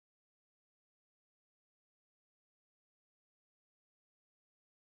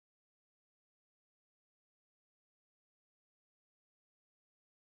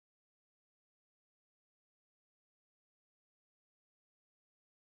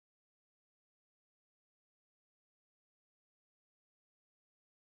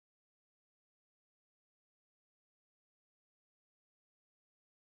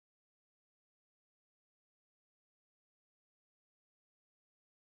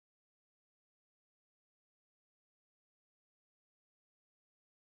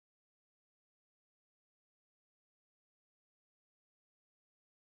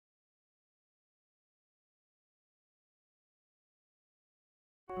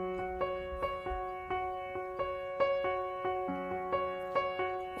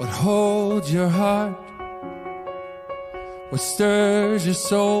What holds your heart? What stirs your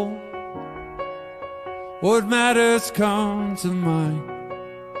soul? What matters come to mind?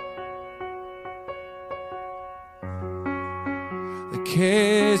 The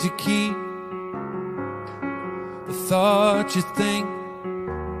cares you keep, the thoughts you think,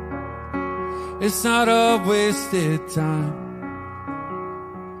 it's not a wasted time.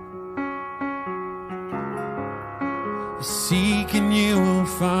 Seek and you will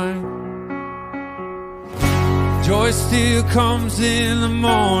find. Joy still comes in the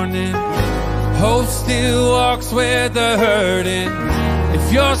morning. Hope still walks with the hurting.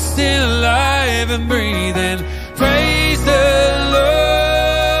 If you're still alive and breathing, praise the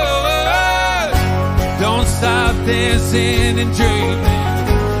Lord. Don't stop dancing and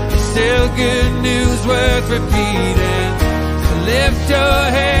dreaming. Still good news worth repeating. So lift your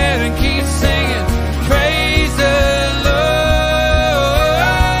head and keep singing. Praise the Lord.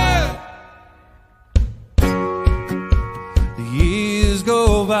 The years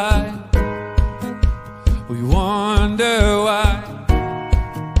go by. We wonder why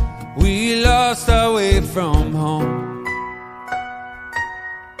we lost our way from home.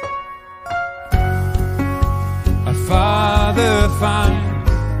 Our Father finds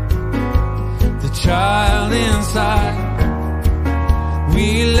the child inside.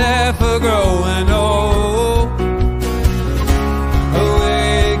 We left her growing old.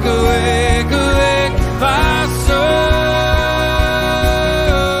 Awake, awake, awake, my soul.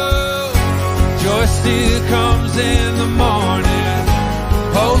 Joy still comes in the morning.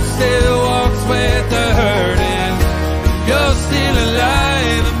 Hope still walks with the hurting. You're still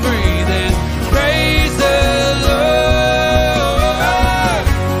alive and breathing. Praise the Lord.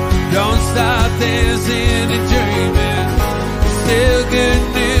 Don't stop dancing and dreaming. Still good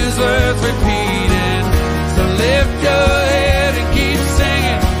news worth repeating. So lift your head and keep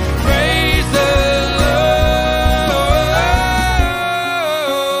singing. Praise the Lord.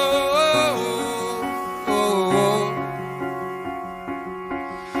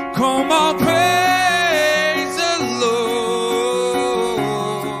 Come on, praise the Lord.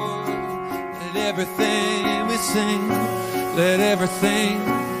 Let everything we sing, let everything,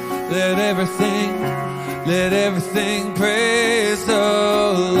 let everything, let everything praise the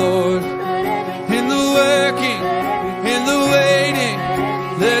Lord. In the working, in the waiting,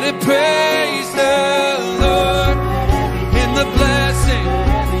 let it praise the Lord. In the blessing,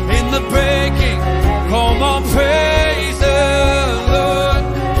 in the breaking, come on, praise the Lord.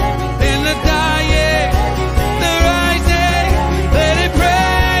 In the dying, the rising, let it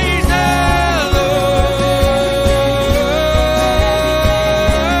praise the Lord.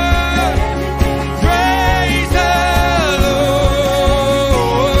 Praise the Lord.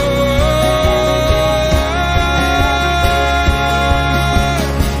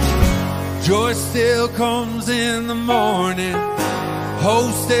 Joy still comes in the morning.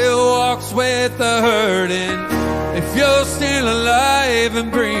 Hope still walks with the hurting. If you're still alive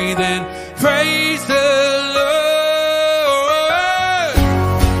and breathing, praise the Lord.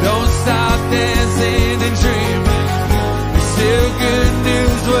 Don't stop dancing and dreaming. Still good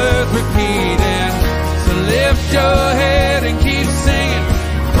news worth repeating. So lift your head and keep singing.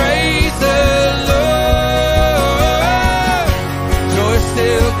 Praise the Lord. Joy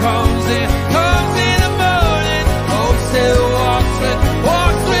still comes in the morning. Hope still walks with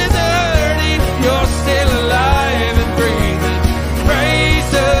the hurting. You're still alive and breathing. Praise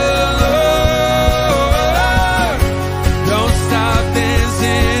the Lord. Don't stop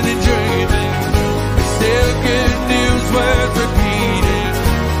dancing and dreaming. Still good news worth repeating.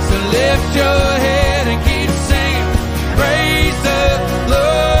 So lift your head and keep singing. Praise the Lord.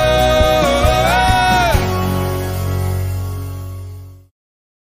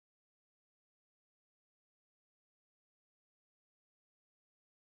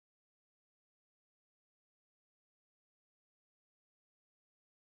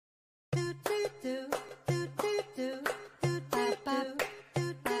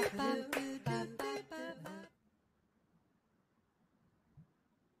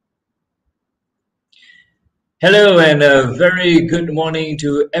 Hello and a very good morning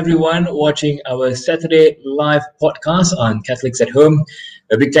to everyone watching our Saturday live podcast on Catholics at Home.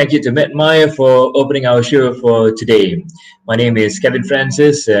 A big thank you to Matt Meyer for opening our show for today. My name is Kevin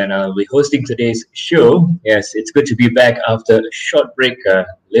Francis and I'll be hosting today's show. Yes, it's good to be back after a short break.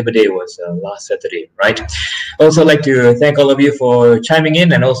 Labor Day was last Saturday, right? Also, I'd like to thank all of you for chiming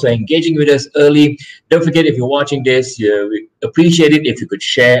in and also engaging with us early. Don't forget, if you're watching this, we appreciate it if you could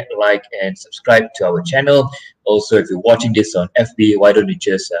share, like, and subscribe to our channel. Also, if you're watching this on FB, why don't you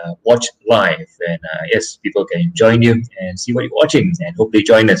just watch live? And yes, people can join you and see what you're watching and hopefully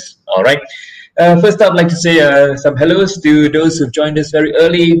join us. All right. First up, I'd like to say some hellos to those who've joined us very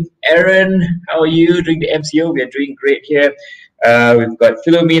early. Aaron, how are you during the MCO? We are doing great here. We've got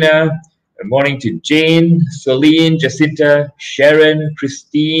Philomena. Good morning to Jane, Celine, Jacinta, Sharon,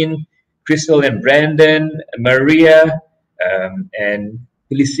 Christine, Crystal and Brandon, Maria, and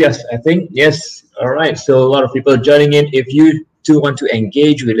Felicias, I think. Yes. All right. So a lot of people joining in. If you too want to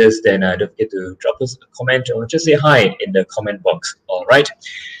engage with us, then don't forget to drop us a comment or just say hi in the comment box. All right.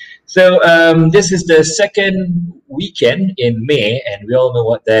 So this is the second weekend in May, and we all know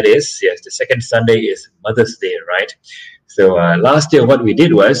what that is. Yes, the second Sunday is Mother's Day, right? So last year, what we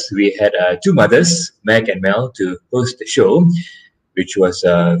did was we had two mothers, Meg and Mel, to host the show, which was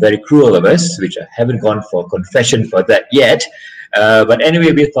very cruel of us, which I haven't gone for confession for that yet. But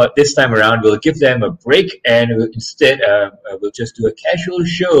anyway, we thought this time around we'll give them a break and instead we'll just do a casual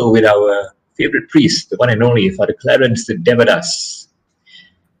show with our favorite priest, the one and only Father Clarence Devadas.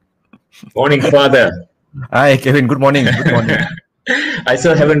 Morning, Father. Hi, Kevin. Good morning. Good morning. I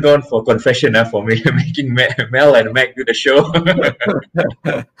still haven't gone for confession for me making Mel and Meg do the show.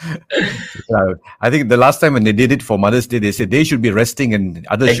 I think the last time when they did it for Mother's Day, they said they should be resting and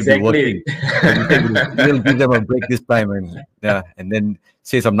others should be working. We'll give them a break this time and then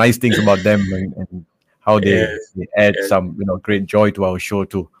say some nice things about them and how they add some great joy to our show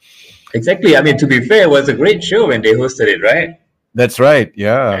too. Exactly. I mean, to be fair, it was a great show when they hosted it, right? That's right.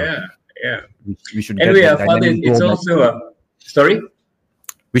 Yeah. We should anyway, Father, it's also sorry?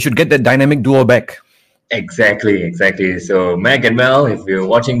 We should get that dynamic duo back. Exactly. So Meg and Mel, if you're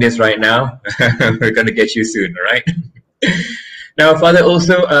watching this right now, we're going to get you soon, all right? Now, Father,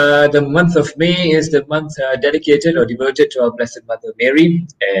 also the month of May is the month dedicated or devoted to our Blessed Mother Mary,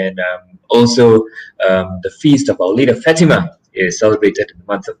 and also the feast of Our Lady of Fatima is celebrated in the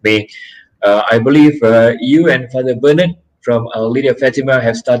month of May. I believe you and Father Bernard from Our Lady of Fatima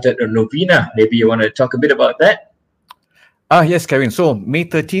have started a novena. Maybe you want to talk a bit about that? Yes, Kevin. So May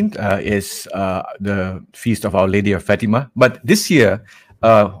 13th is the Feast of Our Lady of Fatima. But this year,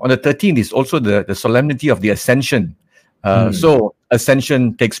 on the 13th is also the Solemnity of the Ascension. So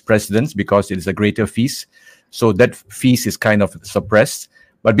Ascension takes precedence because it is a greater feast. So that feast is kind of suppressed.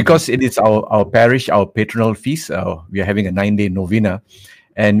 But because it is our parish, our patronal feast, we are having a 9-day novena.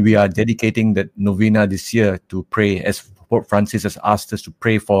 And we are dedicating that novena this year to pray, as Pope Francis has asked us to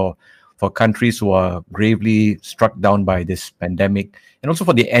pray for countries who are gravely struck down by this pandemic, and also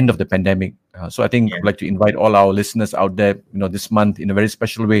for the end of the pandemic. So I think I'd like to invite all our listeners out there, this month in a very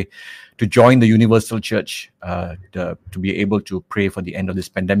special way, to join the Universal Church to be able to pray for the end of this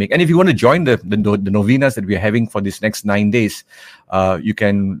pandemic. And if you want to join the novenas that we are having for this next 9 days, you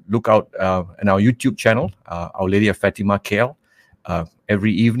can look out on our YouTube channel, Our Lady of Fatima KL.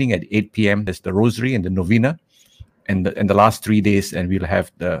 Every evening at 8 p.m. there's the Rosary and the Novena, and the last 3 days, and we'll have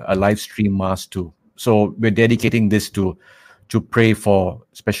a live stream mass too. So we're dedicating this to pray for,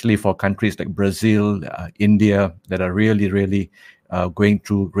 especially for countries like Brazil, India, that are really going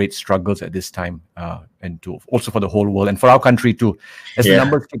through great struggles at this time, and to also for the whole world and for our country too. As the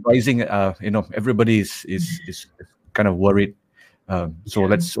numbers keep rising, everybody is kind of worried. So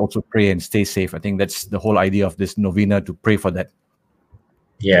let's also pray and stay safe. I think that's the whole idea of this novena, to pray for that.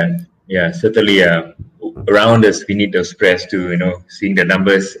 Yeah, certainly. Around us, we need those prayers too. Seeing the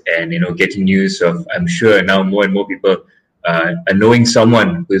numbers and getting news of. I'm sure now more and more people are knowing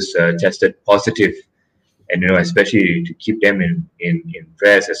someone who's tested positive, and especially to keep them in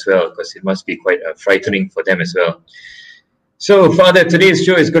prayers as well, because it must be quite frightening for them as well. So, Father, today's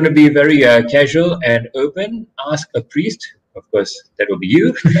show is going to be very casual and open. Ask a priest. Of course, that will be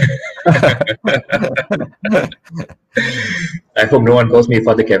you. I hope no one calls me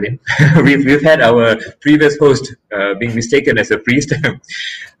Father Kevin. We've had our previous host being mistaken as a priest.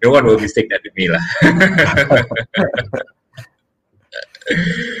 No one will mistake that with me.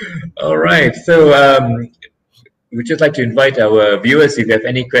 All right. So we'd just like to invite our viewers, if you have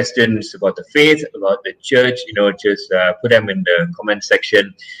any questions about the faith, about the church, just put them in the comment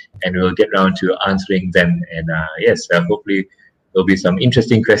section and we'll get around to answering them. And hopefully there'll be some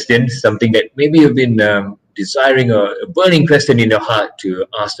interesting questions, something that maybe you've been desiring, or a burning question in your heart to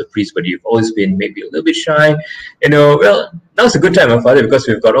ask the priest, but you've always been maybe a little bit shy. Well, now's a good time, Father, because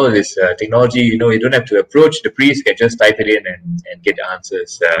we've got all of this technology. You don't have to approach the priest, you can just type it in and get the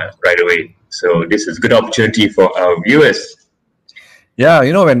answers right away. So this is a good opportunity for our viewers. Yeah,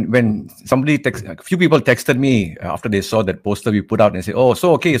 when somebody a few people texted me after they saw that poster we put out and said,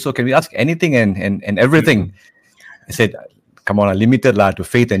 so can we ask anything and everything? I said, come on, limited to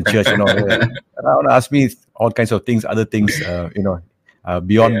faith and church. Around ask me all kinds of things, other things,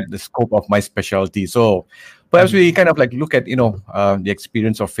 beyond the scope of my specialty. So perhaps we kind of like look at the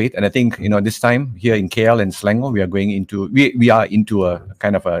experience of faith, and I think this time here in KL and Selangor, we are into a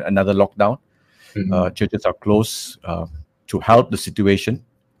kind of another lockdown. Churches are closed to help the situation.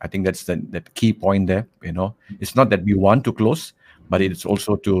 I think that's the key point there. It's not that we want to close, but it's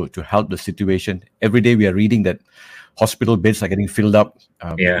also to help the situation. Every day we are reading that hospital beds are getting filled up.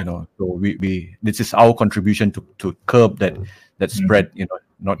 So we this is our contribution to curb that spread.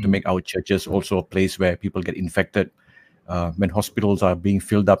 Not to make our churches also a place where people get infected. When hospitals are being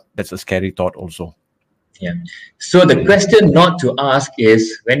filled up, that's a scary thought also. Yeah. So the question not to ask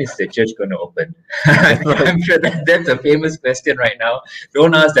is, when is the church going to open? I'm sure that's a famous question right now.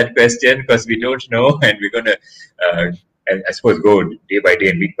 Don't ask that question because we don't know, and we're going to, I suppose, go day by day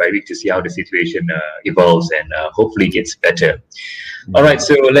and week by week to see how the situation evolves and hopefully gets better. All right.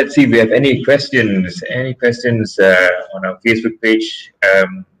 So let's see if we have any questions. Any questions on our Facebook page?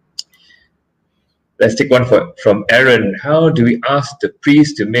 Let's take one from Aaron. How do we ask the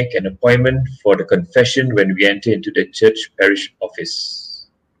priest to make an appointment for the confession when we enter into the church parish office?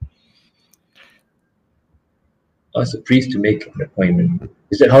 Ask the priest to make an appointment.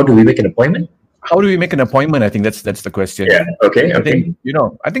 Is that how do we make an appointment? How do we make an appointment? I think that's the question. Yeah. Okay. I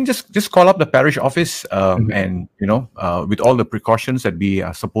think just call up the parish office and with all the precautions that we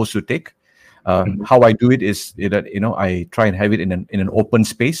are supposed to take. How I do it is that I try and have it in an open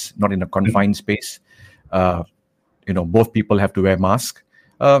space, not in a confined space. Both people have to wear masks,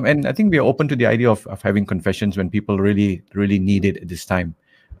 and I think we are open to the idea of having confessions when people really need it at this time.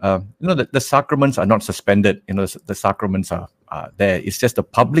 The sacraments are not suspended. The sacraments are there. It's just a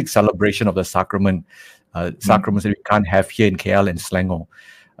public celebration of the sacrament, sacraments that we can't have here in KL and Selangor.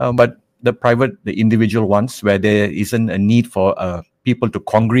 But the individual ones where there isn't a need for people to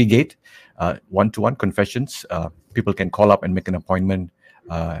congregate, one-to-one confessions, people can call up and make an appointment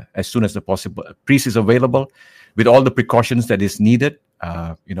as soon as possible. A priest is available with all the precautions that is needed,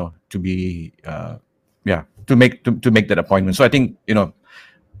 to be, to make that appointment. So I think,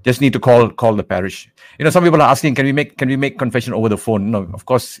 just need to call the parish. Some people are asking, can we make confession over the phone? No, of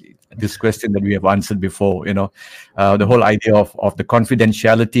course, this question that we have answered before, the whole idea of the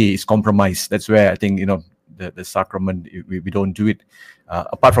confidentiality is compromised. That's where I think, the sacrament, we don't do it.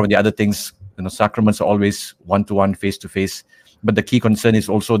 Apart from the other things, sacraments are always one-to-one, face-to-face. But the key concern is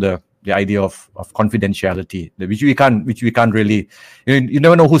also the idea of confidentiality, which we can't really. You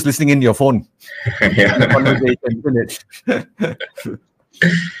never know who's listening in your phone. Conversation, isn't it?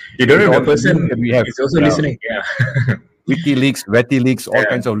 You don't know the person that we have. It's also listening. Yeah. Wiki leaks, wetty leaks, all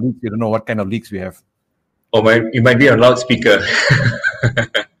kinds of leaks. You don't know what kind of leaks we have. Oh, you might be on loudspeaker.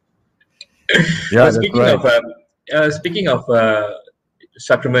 Yeah. Speaking of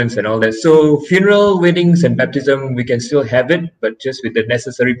sacraments and all that, so funeral, weddings, and baptism, we can still have it, but just with the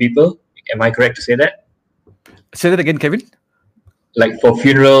necessary people. Am I correct to say that? Say that again, Kevin. Like for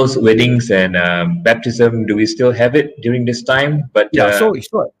funerals, weddings, and baptism, do we still have it during this time? But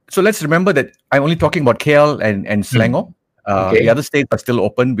so let's remember that I'm only talking about KL and Selangor. The other states are still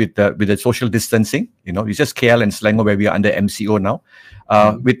open with the social distancing. It's just KL and Selangor where we are under MCO now.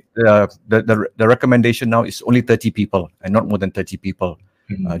 With the recommendation now is only 30 people and not more than 30 people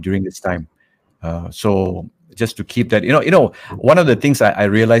during this time. So just to keep that, one of the things I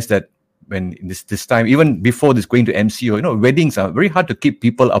realized that when in this time, even before this going to MCO, weddings are very hard to keep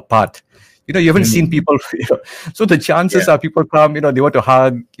people apart. You haven't seen people, so the chances are people come, they want to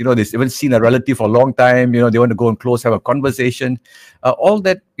hug, they haven't seen a relative for a long time, they want to go and close, have a conversation, all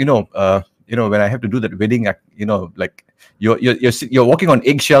that, when I have to do that wedding, like you're walking on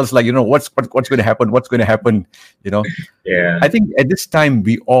eggshells, like, what's going to happen, Yeah. I think at this time,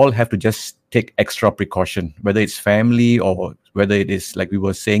 we all have to just take extra precaution, whether it's family or whether it is, like we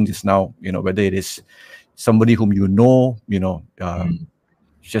were saying just now, whether it is somebody whom you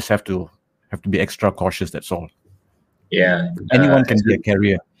just have to be extra cautious. That's all. Yeah. Anyone can be a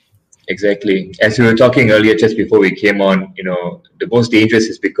carrier. Exactly. As we were talking earlier, just before we came on, the most dangerous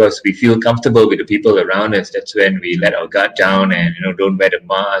is because we feel comfortable with the people around us. That's when we let our guard down and, don't wear the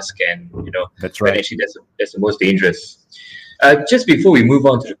mask. And, that's right. Actually, that's the most dangerous. Just before we move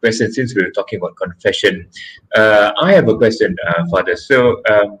on to the question, since we were talking about confession, I have a question, Father. So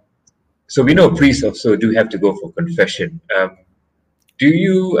we know priests also do have to go for confession. Do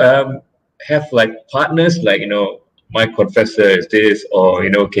you have like partners, like, my confessor is this, or,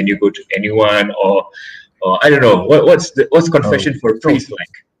 can you go to anyone, or I don't know, what's confession for a priest like?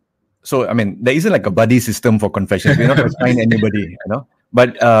 So, I mean, there isn't like a buddy system for confessions. We're not going to find anybody,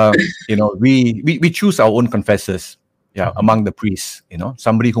 but, we choose our own confessors. among the priests.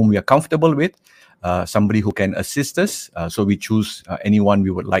 Somebody whom we are comfortable with, somebody who can assist us. So we choose anyone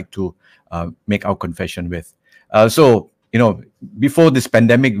we would like to make our confession with. So before this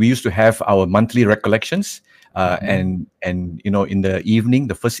pandemic, we used to have our monthly recollections, and in the evening,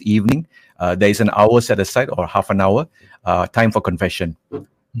 the first evening, there is an hour set aside, or half an hour, time for confession.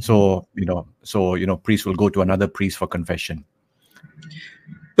 So priests will go to another priest for confession.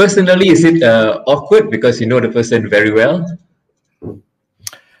 Personally, is it awkward because you know the person very well?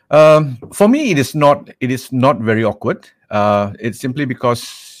 For me, it is not very awkward. It's simply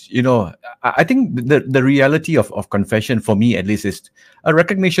because I think the reality of confession, for me at least, is a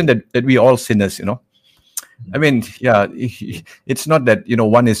recognition that we all sinners. I mean, it's not that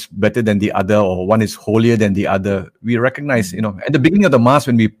one is better than the other, or one is holier than the other. We recognize, at the beginning of the Mass,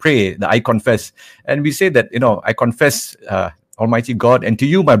 when we pray, I confess, and we say that I confess, Almighty God, and to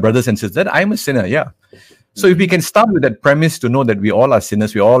you, my brothers and sisters, that I am a sinner. Yeah. So if we can start with that premise to know that we all are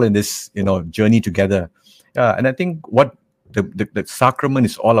sinners, we're all in this journey together. And I think what the sacrament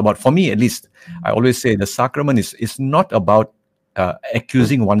is all about, for me at least, I always say the sacrament is not about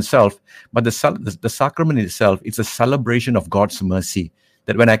accusing oneself, but the sacrament itself, it's a celebration of God's mercy.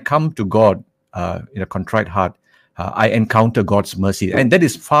 That when I come to God in a contrite heart, I encounter God's mercy, and that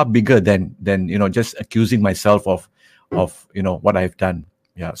is far bigger than just accusing myself of what I've done.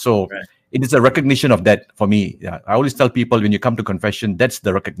 Yeah. So right. It is a recognition of that for me. Yeah. I always tell people, when you come to confession, that's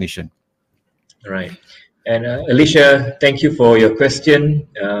the recognition. Right. And Alicia, thank you for your question.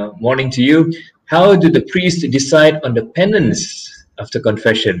 Morning to you. How do the priests decide on the penance after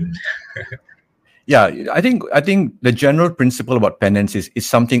confession? Yeah, I think the general principle about penance is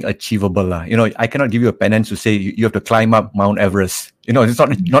something achievable. I cannot give you a penance to say you have to climb up Mount Everest. It's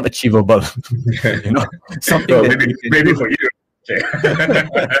not achievable. Something well, maybe for you.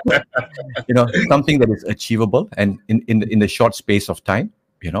 Something that is achievable and in the short space of time.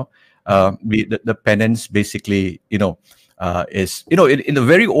 The penance basically, is in the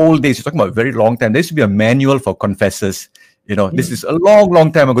very old days. You're talking about a very long time. There used to be a manual for confessors. This is a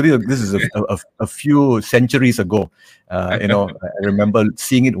long time ago. This is a few centuries ago. I remember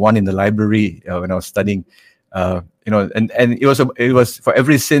seeing it one in the library when I was studying. And it was for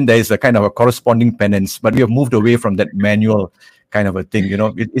every sin there is a kind of a corresponding penance. But we have moved away from that manual kind of a thing.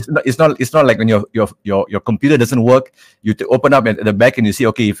 It's not like when your computer doesn't work, you open up at the back and you see,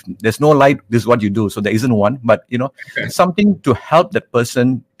 okay, if there's no light, this is what you do. So there isn't one, but something to help that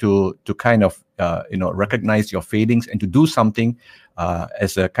person to kind of recognize your failings and to do something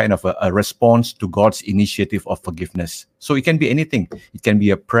as a kind of a response to God's initiative of forgiveness. So it can be anything. It can be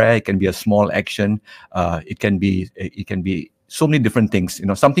a prayer. It can be a small action. It can be so many different things.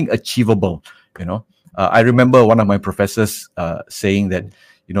 Something achievable. I remember one of my professors saying that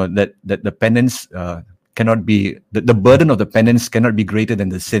that the penance cannot be the burden of the penance cannot be greater than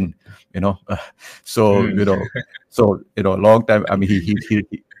the sin. So long time. I mean,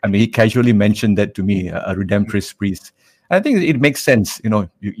 he casually mentioned that to me, a Redemptorist priest. I think it makes sense.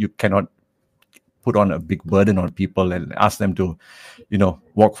 You cannot put on a big burden on people and ask them to,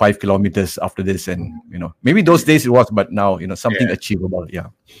 walk 5 kilometers after this. And, maybe those days it was, but now, something achievable. Yeah.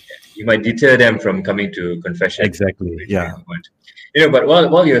 You might deter them from coming to confession. Exactly. Yeah. But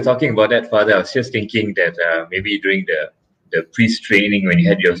while you were talking about that, Father, I was just thinking that maybe during the priest training, when you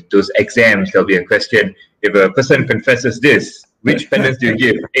had those exams, there'll be a question: if a person confesses this, which penance do you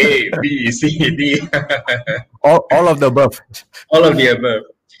give? A, B, C, D. all of the above. All of the above.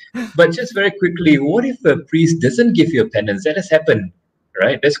 But just very quickly, what if a priest doesn't give you a penance? That has happened,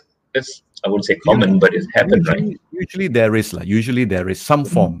 right? That's I wouldn't say common, but it's happened, right? Usually there is some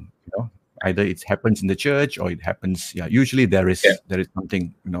form. Either it happens in the church or it happens. Yeah. Usually there is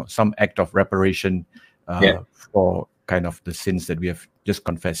something. Some act of reparation for kind of the sins that we have just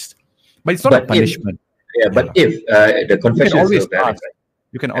confessed. But it's not a punishment. If the confession is still valid,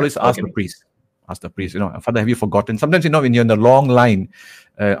 you can always ask the priest. Ask the priest, Father, have you forgotten? Sometimes, when you're in the long line,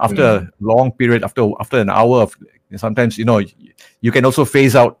 after a long period, after an hour of, sometimes, you can also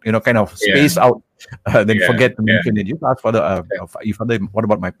phase out, kind of space out, then forget to mention it. You ask Father, Father, what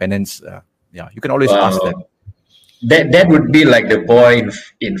about my penance? You can always ask that. That would be like the boy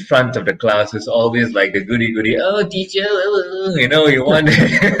in front of the class who's always like the goody. Oh, teacher, you want.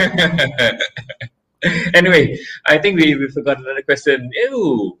 Anyway, I think we forgot another question.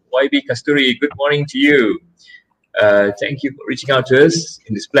 Ew, YB Kasturi, good morning to you. Thank you for reaching out to us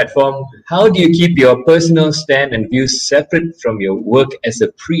in this platform. How do you keep your personal stand and views separate from your work as a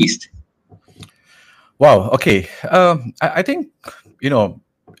priest? Wow. Okay. I think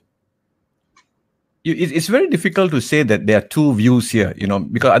it's very difficult to say that there are two views here.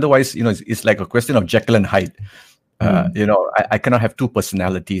 Because otherwise, it's like a question of Jekyll and Hyde. I cannot have two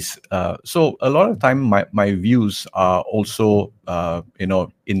personalities. So a lot of time, my views are also,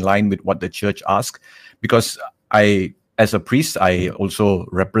 in line with what the church asks, because as a priest, I also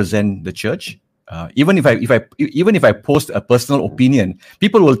represent the church. Even if I post a personal opinion,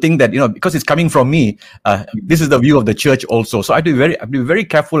 people will think that, because it's coming from me, this is the view of the church also. So I have to be very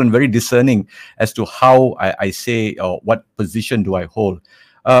careful and very discerning as to how I say, or what position do I hold.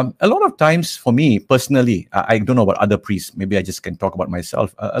 A lot of times for me personally, I don't know about other priests. Maybe I just can talk about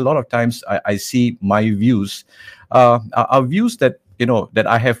myself. A lot of times I see my views are views that that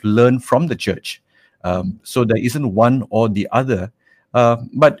I have learned from the church. So there isn't one or the other,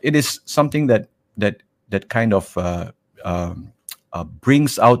 but it is something that kind of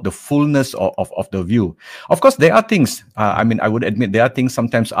brings out the fullness of the view. Of course, there are things. I would admit there are things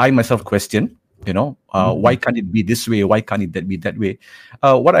sometimes I myself question. Why can't it be this way? Why can't it be that way?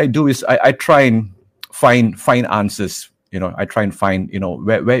 What I do is I try and find answers. I try and find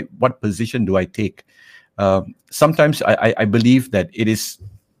where what position do I take. Sometimes I believe that it is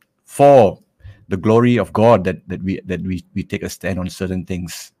for the glory of God that we take a stand on certain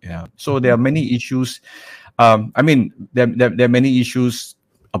things. Yeah. So there are many issues. There are many issues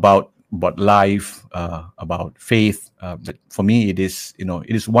about life, about faith. But for me, it is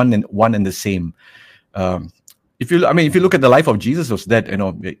one and the same. If you look at the life of Jesus, was that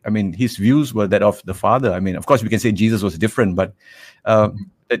his views were that of the Father. Of course we can say Jesus was different, but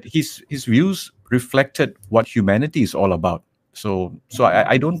that his views reflected what humanity is all about. So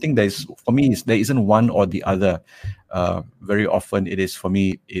I don't think there isn't one or the other. Very often it is, for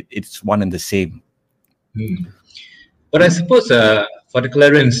me, it's one and the same. But I suppose for the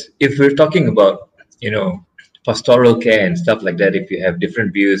Clarence, if we're talking about pastoral care and stuff like that, if you have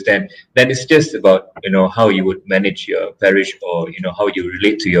different views, then it's just about how you would manage your parish, or how you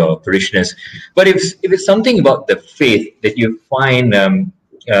relate to your parishioners. But if it's something about the faith that you find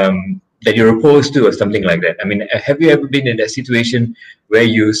that you're opposed to, or something like that, have you ever been in that situation where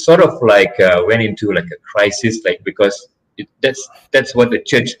you sort of went into like a crisis, because that's what the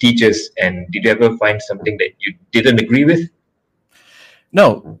church teaches? And did you ever find something that you didn't agree with?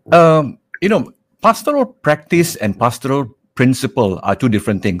 No. Pastoral practice and pastoral principle are two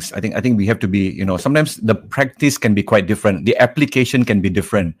different things. I think we have to be, sometimes the practice can be quite different. The application can be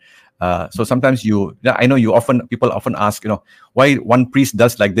different. So sometimes I know people often ask, why one priest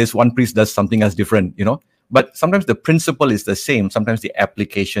does like this, one priest does something else different, but sometimes the principle is the same. Sometimes the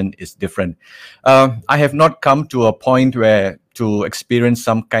application is different. I have not come to a point where to experience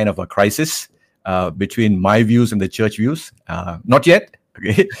some kind of a crisis between my views and the church views. Not yet.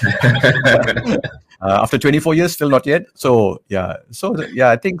 Okay. After 24 years, still not yet. So yeah.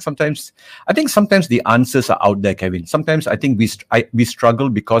 I think sometimes the answers are out there, Kevin. Sometimes I think we struggle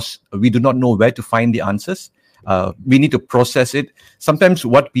because we do not know where to find the answers. We need to process it. Sometimes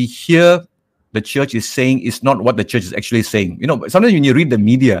what we hear the church is saying is not what the church is actually saying. Sometimes when you read the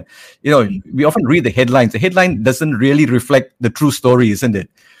media, we often read the headlines. The headline doesn't really reflect the true story, isn't it?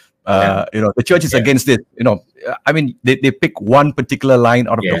 The church is against it. They pick one particular line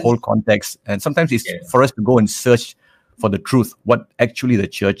out of the whole context, and sometimes it's for us to go and search for the truth, what actually the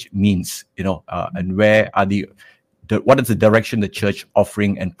church means, and where are what is the direction the church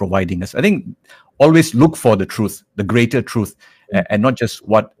offering and providing us. I think always look for the truth, the greater truth, and not just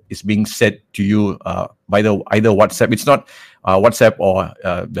what is being said to you by either WhatsApp. It's not WhatsApp or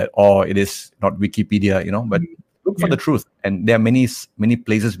it is not Wikipedia, but look for the truth. And there are many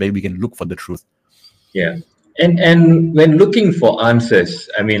places where we can look for the truth. Yeah. And when looking for answers,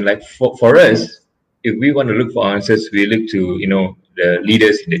 for us, if we want to look for answers, we look to, the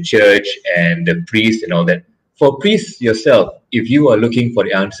leaders in the church and the priests and all that. For priests yourself, if you are looking for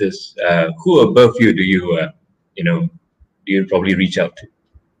the answers, who above you do you probably reach out to?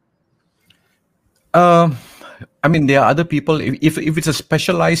 There are other people. If it's a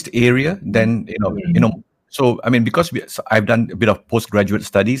specialized area, then So, because I've done a bit of postgraduate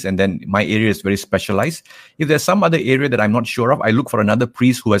studies, and then my area is very specialized. If there's some other area that I'm not sure of, I look for another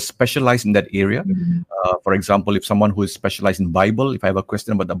priest who has specialized in that area. For example, if someone who is specialized in Bible, if I have a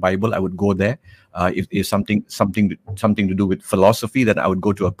question about the Bible, I would go there. If something to do with philosophy, then I would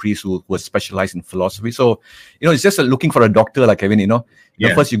go to a priest who was specialized in philosophy. So, it's just looking for a doctor, like Kevin.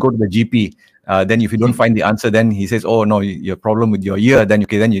 First you go to the GP. Then if you don't find the answer, then he says, "Oh no, your problem with your ear." Then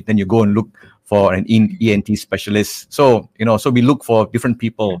you go and look for an ENT specialist. So so we look for different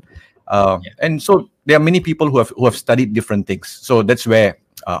people, and so there are many people who have studied different things. So that's where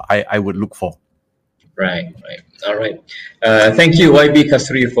I would look for. Right. All right. Thank you, YB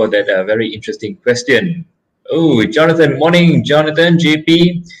Kasturi, for that very interesting question. Oh, Jonathan, morning, Jonathan,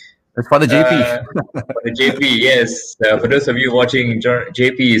 JP. That's Father JP. Father JP, yes. For those of you watching,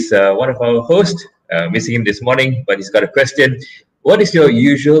 JP is one of our hosts. Missing him this morning, but he's got a question. What is your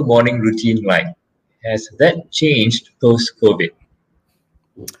usual morning routine like? Has that changed post-COVID?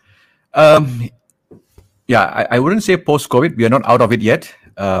 Yeah, I wouldn't say post-COVID. We are not out of it yet.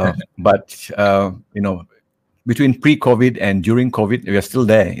 But, between pre-COVID and during COVID, we are still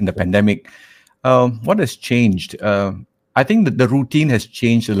there in the pandemic. What has changed? I think that the routine has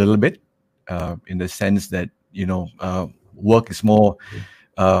changed a little bit in the sense that, work is more...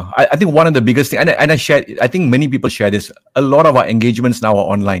 I think one of the biggest things, and I think many people share this, a lot of our engagements now are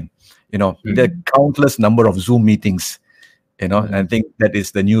online. There are countless number of Zoom meetings, and I think that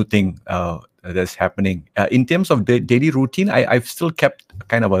is the new thing that's happening. In terms of the daily routine, I've still kept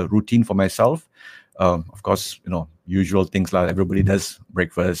kind of a routine for myself. Of course, usual things like everybody does: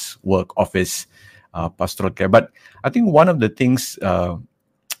 breakfast, work, office, pastoral care. But I think one of the things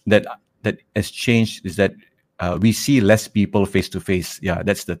that has changed is that we see less people face to face. Yeah,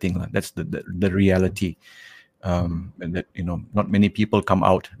 that's the thing. That's the reality. And that not many people come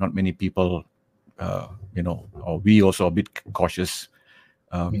out. Not many people, or we also are a bit cautious.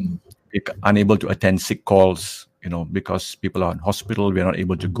 Unable to attend sick calls, because people are in hospital. We are not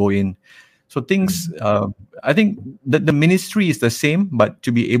able to go in. So things, I think that the ministry is the same, but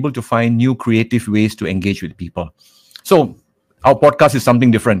to be able to find new creative ways to engage with people. So our podcast is something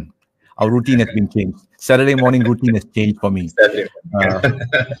different. Our routine has been changed. Saturday morning routine has changed for me.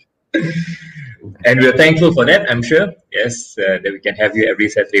 And we're thankful for that, I'm sure. Yes, that we can have you every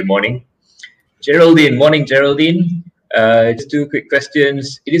Saturday morning. Geraldine, morning, Geraldine. Just two quick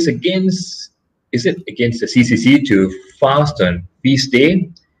questions. Is it against the CCC to fast on feast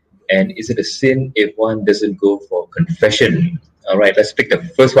day? And is it a sin if one doesn't go for confession? All right, let's pick the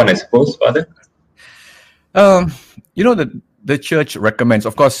first one, I suppose, Father. The church recommends,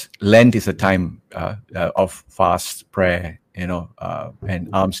 of course, Lent is a time of fast, prayer, and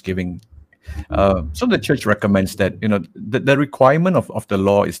almsgiving. So the church recommends that, the requirement of the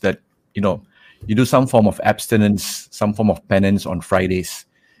law is that, you do some form of abstinence, some form of penance on Fridays.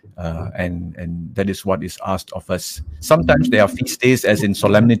 And that is what is asked of us. Sometimes there are feast days, as in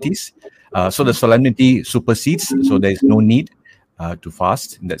solemnities. So the solemnity supersedes, so there is no need to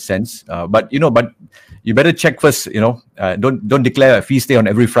fast in that sense. But you better check first. Don't declare a feast day on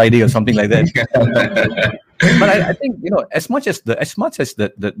every Friday or something like that. But I think as much as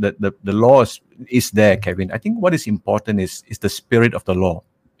the law is there, Kevin. I think what is important is the spirit of the law.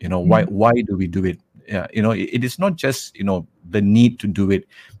 Why do we do it? Yeah, it is not just the need to do it,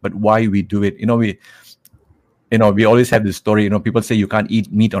 but why we do it. We always have this story. People say you can't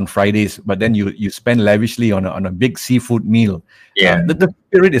eat meat on Fridays, but then you spend lavishly on a big seafood meal. Yeah, the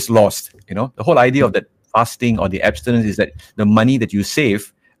spirit is lost. The whole idea of that fasting or the abstinence is that the money that you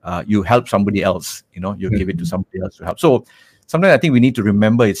save, you help somebody else. You give it to somebody else to help. So sometimes I think we need to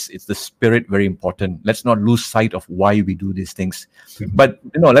remember it's the spirit very important. Let's not lose sight of why we do these things. But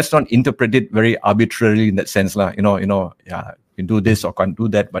let's not interpret it very arbitrarily in that sense. You can do this or can't do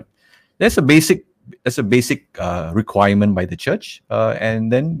that. But there's a basic requirement by the church.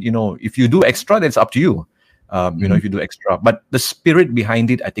 And then if you do extra, that's up to you. If you do extra. But the spirit behind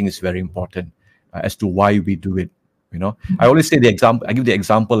it, I think, is very important as to why we do it. I always say I give the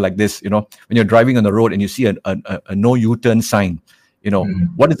example like this, when you're driving on the road and you see a no U-turn sign,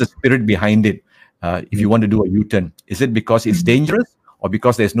 what is the spirit behind it? If you want to do a U-turn, is it because it's dangerous or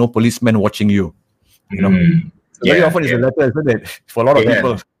because there's no policeman watching you? Very often it's a letter, isn't it? For a lot of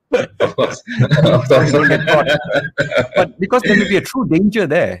people. Of course. Don't get caught. But because there may be a true danger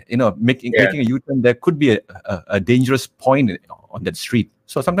there, making a U-turn, there could be a dangerous point on that street.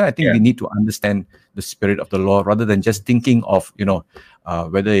 So sometimes I think we need to understand the spirit of the law rather than just thinking of,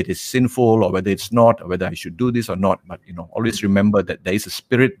 whether it is sinful or whether it's not, or whether I should do this or not. But, always remember that there is a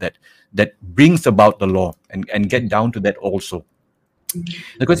spirit that brings about the law and get down to that also.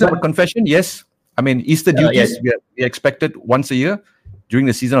 The question about confession, yes. I mean, Easter duties, we are expected once a year during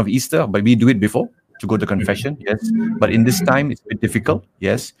the season of Easter, but we do it before to go to confession, yes. But in this time, it's a bit difficult,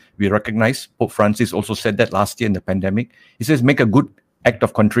 yes. We recognize, Pope Francis also said that last year in the pandemic. He says, make a good act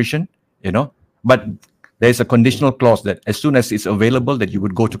of contrition, but there is a conditional clause that as soon as it's available, that you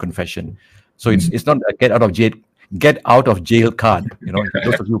would go to confession. So it's not a get out of jail card.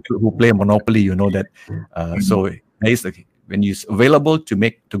 Those of you who play Monopoly, you know that. So there is when it's available to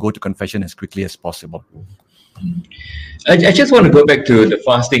go to confession as quickly as possible. I just want to go back to the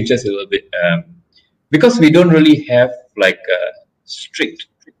fasting just a little bit, because we don't really have like strict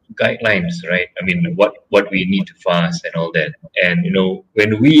guidelines, right? I mean, what we need to fast and all that. And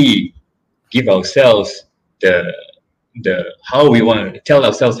when we give ourselves the how we want to tell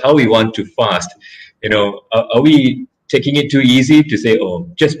ourselves how we want to fast. Are we taking it too easy to say, oh,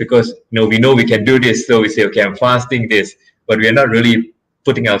 just because we know we can do this, so we say, okay, I'm fasting this, but we are not really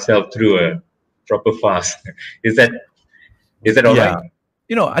putting ourselves through a proper fast. Is that all right?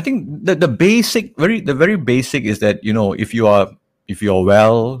 I think the very basic is that if you're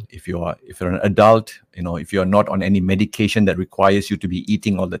well, if you're an adult, if you're not on any medication that requires you to be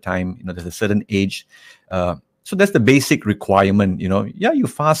eating all the time, there's a certain age. So that's the basic requirement. You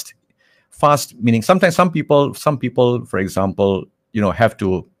fast, meaning sometimes some people, for example, have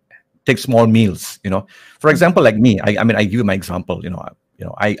to take small meals. For example, like me, I give you my example.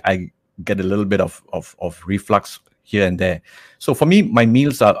 I get a little bit of reflux here and there. So for me, my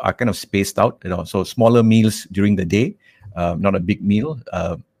meals are kind of spaced out. So smaller meals during the day, not a big meal.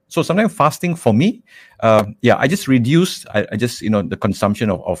 So sometimes fasting for me, I just reduce. I just the consumption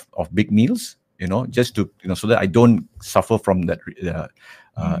of big meals. Just to so that I don't suffer from that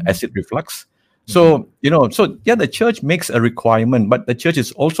acid reflux. So the church makes a requirement, but the church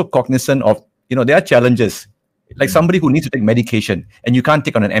is also cognizant of there are challenges, like somebody who needs to take medication and you can't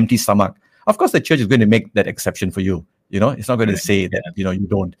take on an empty stomach. Of course, the church is going to make that exception for you. It's not going to say that you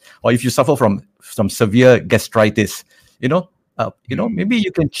don't. Or if you suffer from some severe gastritis, maybe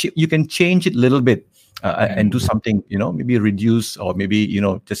you can change it a little bit. And do something, maybe reduce, or maybe,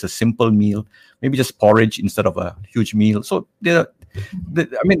 just a simple meal, maybe just porridge instead of a huge meal. So the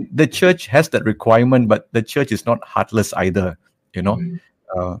church has that requirement, but the church is not heartless either. There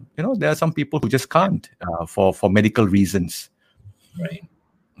are some people who just can't for medical reasons. Right.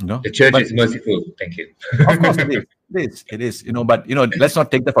 The church is merciful. Thank you. Of course it is. But let's not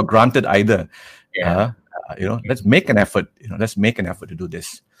take that for granted either. Yeah. Let's make an effort. Let's make an effort to do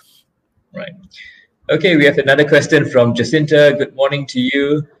this. Right. Okay, we have another question from Jacinta. Good morning to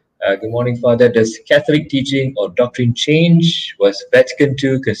you. Good morning, Father. Does Catholic teaching or doctrine change? Was Vatican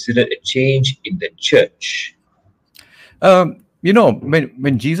II considered a change in the church?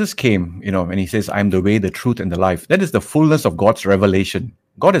 When Jesus came, when he says, I'm the way, the truth, and the life, that is the fullness of God's revelation.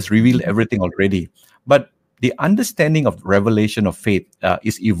 God has revealed everything already. But the understanding of revelation of faith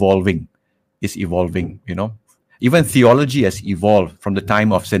is evolving. Even theology has evolved from the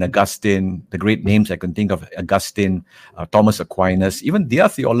time of St. Augustine, the great names I can think of, Augustine, Thomas Aquinas. Even their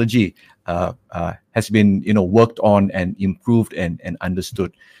theology has been, worked on and improved and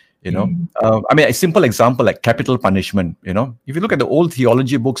understood. A simple example like capital punishment. If you look at the old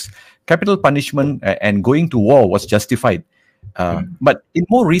theology books, capital punishment and going to war was justified. But in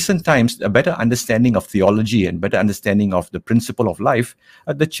more recent times, a better understanding of theology and better understanding of the principle of life,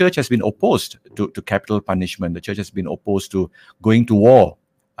 the church has been opposed to capital punishment. The church has been opposed to going to war.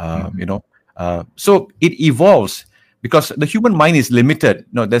 So it evolves because the human mind is limited.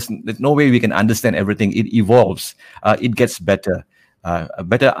 There's no way we can understand everything. It evolves. It gets better. A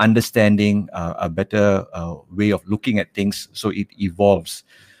better understanding, a better way of looking at things. So it evolves.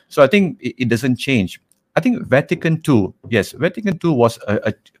 So I think it doesn't change. I think Vatican II was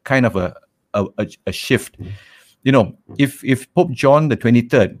a kind of a shift. If Pope John the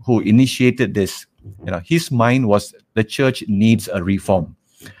 23rd, who initiated this, his mind was the church needs a reform.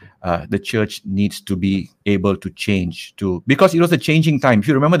 The church needs to be able to change because it was a changing time. If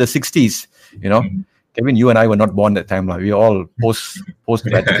you remember the 60s, Kevin, you and I were not born that time. We were all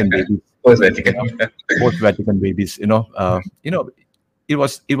post-Vatican babies. Post-Vatican babies.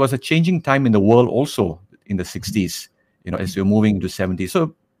 It was a changing time in the world also in the 60s, as we're moving into 70s.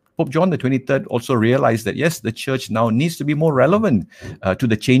 So Pope John the 23rd also realized that, yes, the church now needs to be more relevant to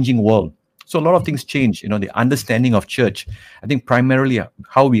the changing world. So a lot of things change, the understanding of church. I think primarily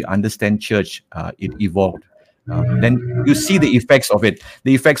how we understand church, it evolved. Then you see the effects of it.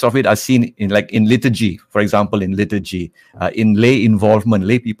 The effects of it are seen in liturgy, for example, in liturgy, in lay involvement,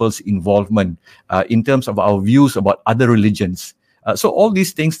 lay people's involvement, in terms of our views about other religions. So all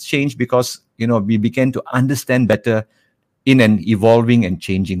these things change because, we began to understand better in an evolving and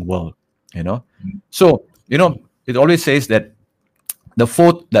changing world, So, it always says that the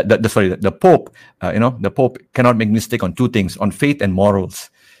Pope, the Pope cannot make mistake on two things, on faith and morals.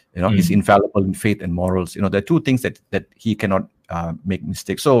 He's infallible in faith and morals. There are two things that he cannot make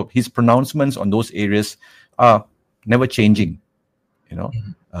mistakes. So his pronouncements on those areas are never changing.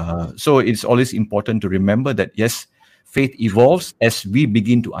 So it's always important to remember that, yes, faith evolves as we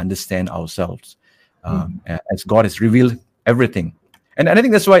begin to understand ourselves, as God has revealed everything. And I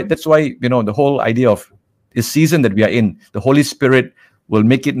think that's why the whole idea of this season that we are in, the Holy Spirit will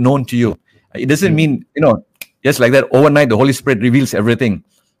make it known to you. It doesn't mean, just like that, overnight the Holy Spirit reveals everything.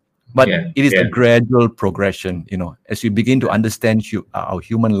 But it is a gradual progression, as we begin to understand our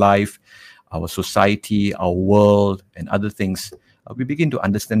human life, our society, our world, and other things, we begin to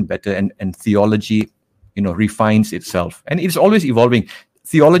understand better, and theology, refines itself. And it's always evolving.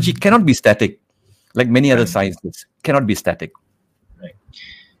 Theology cannot be static, like many other sciences, cannot be static. Right.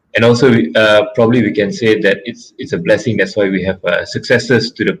 And also, probably we can say that it's a blessing. That's why we have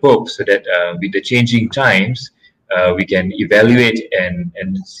successors to the Pope, so that with the changing times, we can evaluate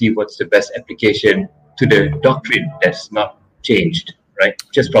and see what's the best application to the doctrine that's not changed, right?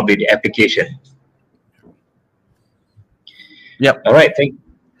 Just probably the application. Yep. All right.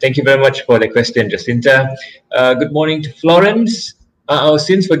 Thank you very much for the question, Jacinta. Good morning to Florence. Are our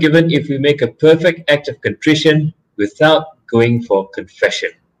sins forgiven if we make a perfect act of contrition without going for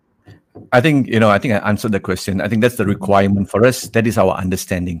confession? I think I answered the question. I think that's the requirement for us. That is our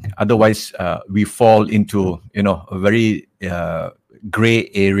understanding. Otherwise, we fall into a very gray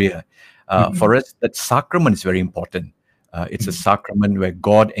area. For us, that sacrament is very important. It's a sacrament where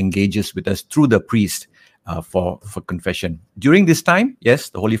God engages with us through the priest for confession. During this time, yes,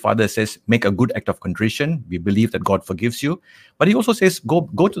 the Holy Father says, make a good act of contrition. We believe that God forgives you. But he also says, go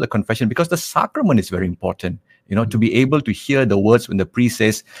to the confession, because the sacrament is very important. To be able to hear the words when the priest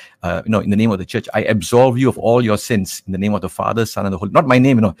says, in the name of the church, I absolve you of all your sins in the name of the Father, Son, and the Holy. Not my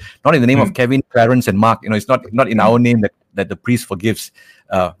name, not in the name of Kevin, Clarence, and Mark. It's not in our name that the priest forgives,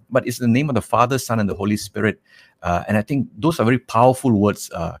 but it's in the name of the Father, Son, and the Holy Spirit. And I think those are very powerful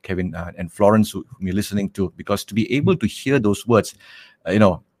words, Kevin and Florence, who you're listening to, because to be able to hear those words,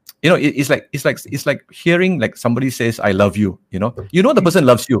 it's like hearing like somebody says, I love you. The person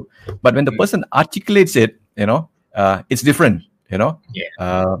loves you, but when the person articulates it, it's different.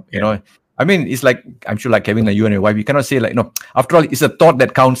 I mean, it's like, I'm sure, like Kevin, like you and your wife, you cannot say like, after all, it's a thought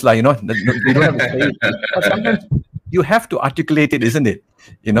that counts, like, you don't have to say it. But sometimes you have to articulate it, isn't it?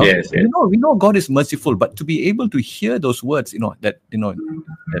 Yes. We know God is merciful, but to be able to hear those words, that to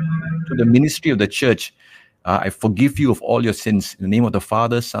the ministry of the church, I forgive you of all your sins in the name of the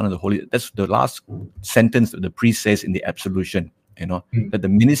Father, Son, and the Holy. That's the last sentence that the priest says in the absolution. That the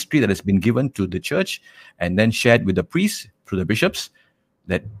ministry that has been given to the church and then shared with the priests through the bishops,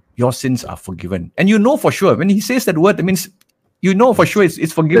 that your sins are forgiven. And for sure, when he says that word, it means for sure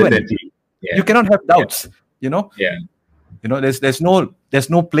it's forgiven. Yeah. You cannot have doubts. Yeah. There's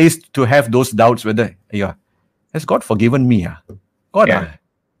no place to have those doubts whether has God forgiven me? God,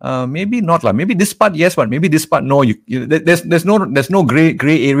 maybe not lah. Maybe this part yes, but maybe this part no. There's no gray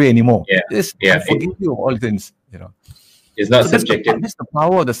area anymore. I forgive you of all things. It's not subjective. That's the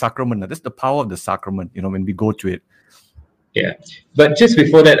power of the sacrament. That's the power of the sacrament. When we go to it. Yeah, but just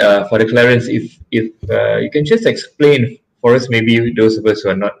before that, Father Clarence, if you can just explain for us, maybe those of us who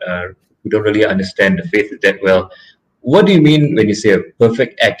are not who don't really understand the faith that well, what do you mean when you say a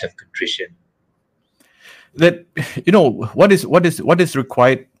perfect act of contrition? That what is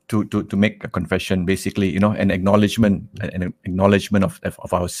required to make a confession, basically, an acknowledgement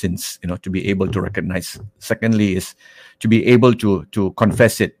of our sins, to be able to recognize. Secondly, is to be able to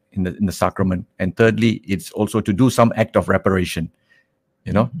confess it in the sacrament, and thirdly, it's also to do some act of reparation,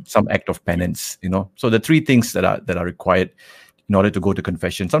 some act of penance, So the three things that are required in order to go to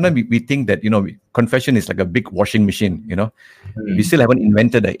confession. Sometimes we think that confession is like a big washing machine. We still haven't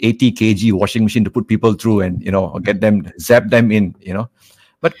invented an 80 kg washing machine to put people through and or zap them in.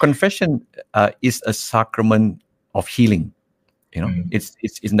 But confession is a sacrament of healing. It's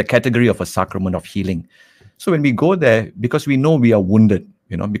in the category of a sacrament of healing. So when we go there, because we know we are wounded,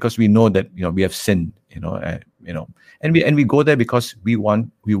 because we know that we have sinned, and we go there because we want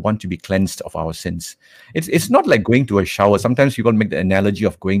to be cleansed of our sins. It's not like going to a shower. Sometimes people make the analogy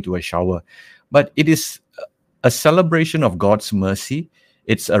of going to a shower, but it is a celebration of God's mercy.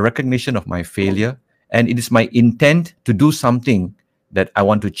 It's a recognition of my failure, and it is my intent to do something that I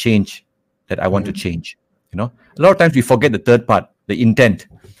want to change. A lot of times we forget the third part, the intent.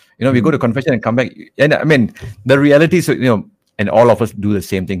 We go to confession and come back, and I mean the reality is, and all of us do the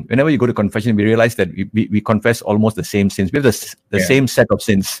same thing. Whenever you go to confession, we realize that we confess almost the same sins. We have the same set of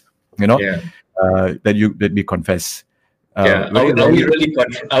sins, that we confess. Are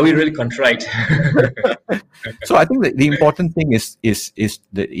we really contrite? So I think that the important thing is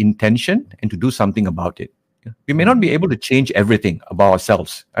the intention and to do something about it. We may not be able to change everything about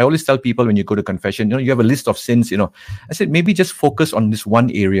ourselves. I always tell people when you go to confession, you have a list of sins. I said maybe just focus on this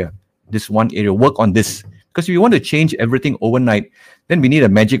one area. Work on this. Because if you want to change everything overnight, then we need a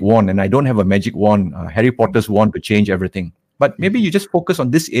magic wand, and I don't have a magic wand, Harry Potter's wand, to change everything. But maybe you just focus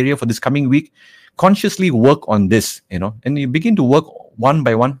on this area for this coming week, consciously work on this, and you begin to work one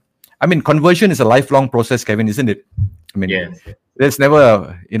by one. I mean, conversion is a lifelong process, Kevin, isn't it? I mean, there's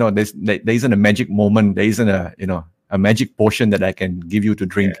never, there isn't a magic moment. There isn't a magic potion that I can give you to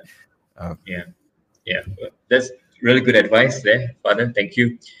drink. Yeah, that's really good advice there, Father. Thank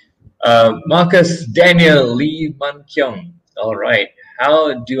you. Marcus Daniel Lee Man Kyung. All right.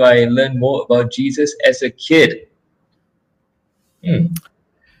 How do I learn more about Jesus as a kid?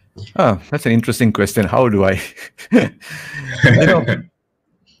 That's an interesting question. How do I? you know,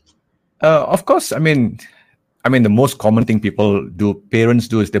 of course, I mean, the most common thing parents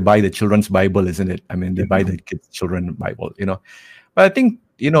do, is they buy the children's Bible, isn't it? I mean, they buy the kids' children Bible, But I think,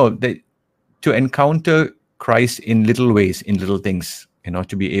 to encounter Christ in little ways, in little things,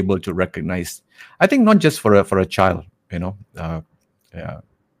 to be able to recognize. I think not just for a child, I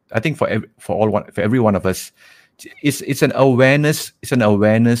think for every one of us, it's an awareness. It's an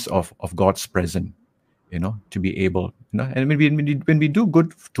awareness of God's presence, to be able, and when we do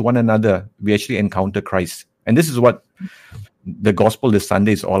good to one another, we actually encounter Christ. And this is what the gospel this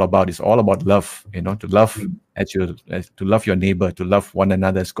Sunday is all about. It's all about love, to love to love your neighbor, to love one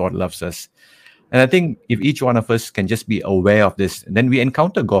another as God loves us. And I think if each one of us can just be aware of this, then we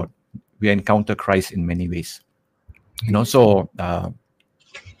encounter God, we encounter Christ in many ways. So to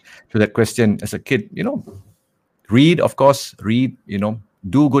that question, as a kid, read, of course,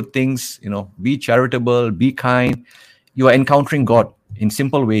 do good things, be charitable, be kind. You are encountering God in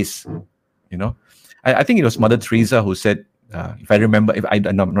simple ways, I think it was Mother Teresa who said, if I remember,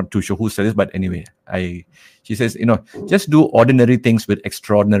 I'm not too sure who said this, but anyway, she says, just do ordinary things with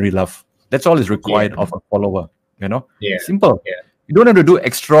extraordinary love. That's all is required of a follower, Simple. Yeah. You don't have to do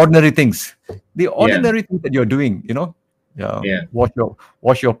extraordinary things. The ordinary things that you're doing,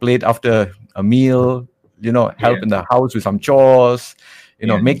 wash your plate after a meal, help in the house with some chores,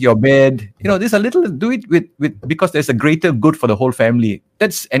 make your bed. There's a little, do it with because there's a greater good for the whole family.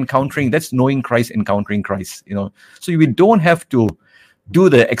 That's knowing Christ, encountering Christ, So we don't have to do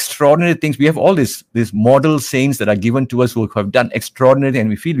the extraordinary things. We have all these model saints that are given to us who have done extraordinary, and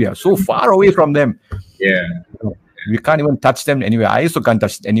we feel we are so far away from them. Yeah. We can't even touch them anywhere. I also can't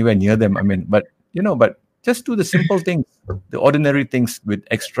touch anywhere near them. I mean, but just do the simple things, the ordinary things with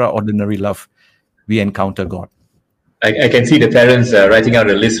extraordinary love. We encounter God. I can see the parents writing out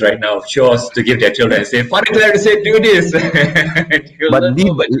a list right now of chores to give their children and say, Father Clarence said, do this. But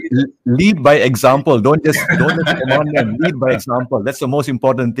lead by example. Don't just command them. Lead by example. That's the most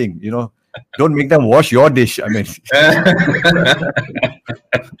important thing. Don't make them wash your dish. I mean.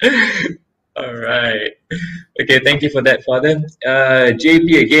 All right. Okay, thank you for that, Father.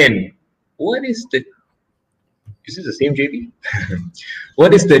 JP again. Is this the same JP?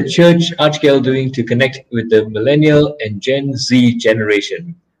 What is the Church Archgal doing to connect with the millennial and Gen Z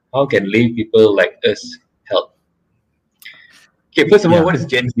generation? How can lay people like us help? Okay, first of all, what is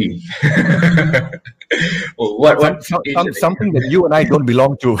Gen Z? Something that you and I don't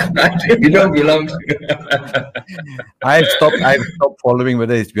belong to. We don't belong to. I've stopped following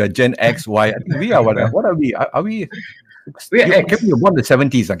whether we are Gen X, Y. I think we are what are we? Are we? We are X. Kevin, you're born in the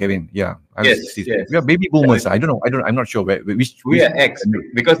 70s, Kevin. Yeah. Yes. We are baby boomers. I don't know. I'm not sure which. We are X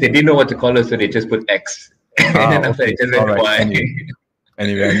because they didn't know what to call us, so they just put X. And then after they just went Y.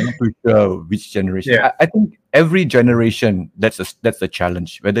 Anyway, I'm not too sure which generation. Yeah. I think every generation, that's the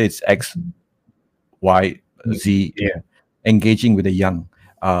challenge. Whether it's X, Y, Z, engaging with the young,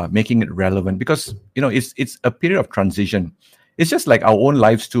 making it relevant, because it's a period of transition. It's just like our own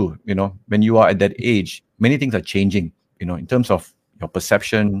lives too. When you are at that age, many things are changing. In terms of your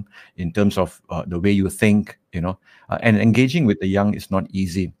perception, in terms of the way you think, and engaging with the young is not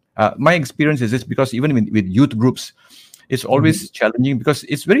easy. My experience is this, because even with youth groups, it's always challenging because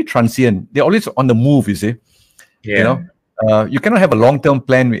it's very transient. They're always on the move, you see. Yeah. You cannot have a long-term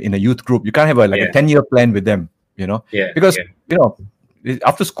plan in a youth group. You can't have a 10-year plan with them, because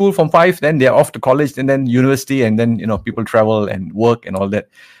after school from 5, then they're off to college and then university, and then people travel and work and all that.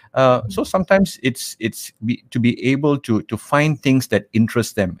 So sometimes it's to be able to find things that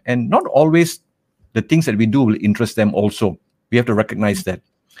interest them, and not always the things that we do will interest them also. We have to recognize that.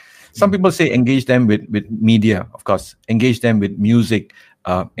 Some people say engage them with media, of course, engage them with music,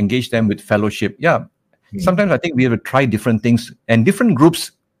 engage them with fellowship. Yeah. Sometimes I think we have to try different things, and different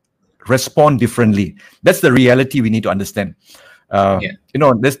groups respond differently. That's the reality we need to understand. There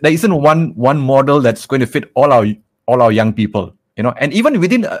isn't one model that's going to fit all our young people. And even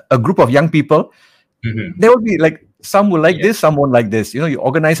within a group of young people, there will be like some will like this, some won't like this. You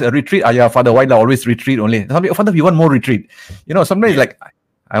organize a retreat. Father, why always retreat only? Father, we want more retreat. Sometimes like,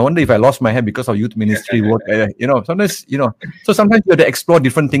 I wonder if I lost my head because of youth ministry work. Sometimes, so sometimes you have to explore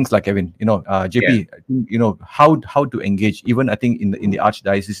different things, like Kevin, JP, how to engage. Even I think in the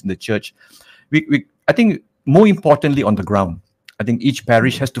archdiocese, in the church, I think more importantly on the ground, I think each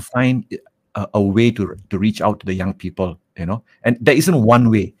parish has to find a way to reach out to the young people, And there isn't one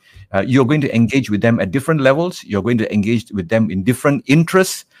way. You're going to engage with them at different levels. You're going to engage with them in different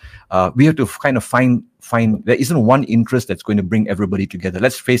interests. We have to kind of find there isn't one interest that's going to bring everybody together.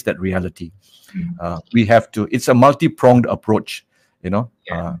 Let's face that reality. We have to. It's a multi-pronged approach.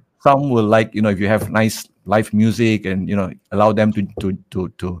 Some will like, if you have nice live music and allow them to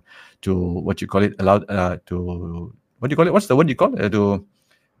what you call it, to what do you call it? What's the word you call it?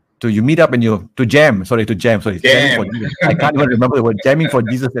 To you meet up and to jam. Sorry, to jam. Sorry, jam. I can't even remember the word jamming for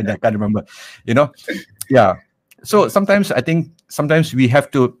Jesus, and I can't remember. Yeah. So sometimes I think we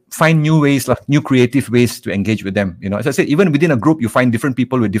have to find new ways, like new creative ways to engage with them. As I said, even within a group, you find different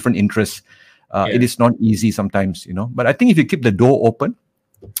people with different interests. It is not easy sometimes, But I think if you keep the door open,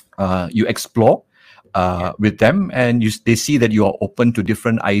 you explore with them, and they see that you are open to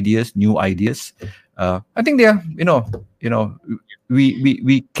different ideas, new ideas. I think they are,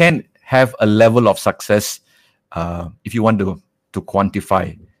 we can have a level of success if you want to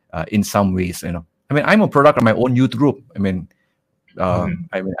quantify in some ways. I mean, I'm a product of my own youth group.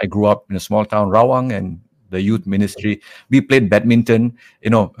 I grew up in a small town, Rawang, and the youth ministry. We played badminton.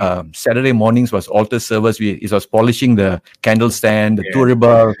 Saturday mornings was altar service. It was polishing the candle stand, the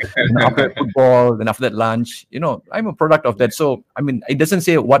turibal, after that football, then after that lunch. I'm a product of that. So, it doesn't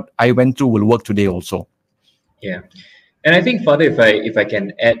say what I went through will work today also. Yeah. And I think, Father, if I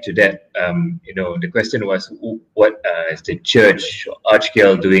can add to that, the question was, what is the church or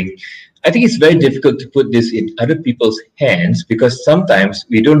Archgale doing? I think it's very difficult to put this in other people's hands, because sometimes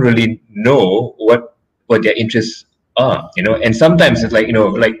we don't really know what their interests are, and sometimes it's like,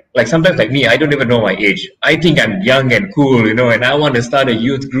 like sometimes like me, I don't even know my age. I think I'm young and cool, and I want to start a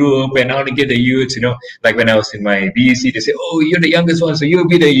youth group, and I want to get the youth, like when I was in my BEC, they say, oh, you're the youngest one, so you'll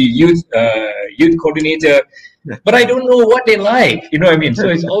be the youth coordinator. But I don't know what they like, So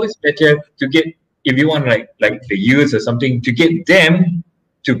it's always better to get, if you want like the youth or something, to get them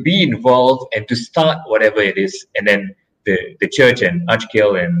to be involved and to start whatever it is, and then the church and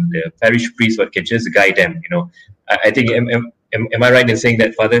Archgale and the parish priest can just guide them. I think am I right in saying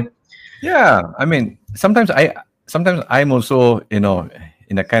that, Father? Yeah, sometimes I'm also in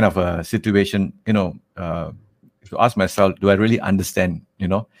a kind of a situation, to ask myself, do I really understand?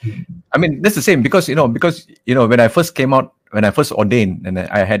 That's the same, because when I first came out, when I first ordained, and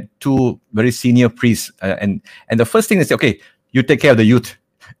I had two very senior priests, and the first thing they say, okay, you take care of the youth.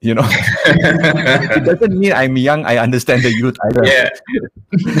 It doesn't mean I'm young, I understand the youth either.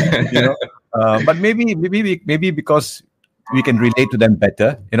 But maybe because we can relate to them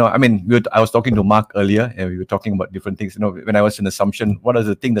better. I was talking to Mark earlier, and we were talking about different things. When I was in Assumption, one of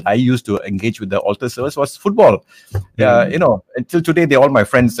the things that I used to engage with the altar service was football. Until today, they're all my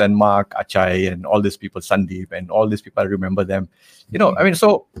friends, and Mark, Achai, and all these people, Sandeep, and all these people, I remember them.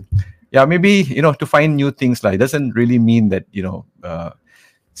 So yeah, maybe, to find new things, like, doesn't really mean that,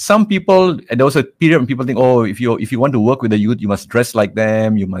 some people, and there was a period when people think, oh, if you want to work with the youth, you must dress like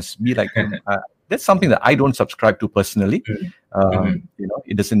them, you must be like them. That's something that I don't subscribe to personally.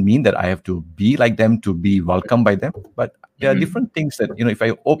 It doesn't mean that I have to be like them to be welcomed by them. But there are different things that, if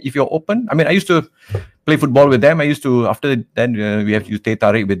you're open. I used to play football with them. I used to, after then, we have to teh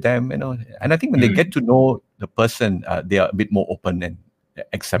tarik with them, And I think when they get to know the person, they are a bit more open and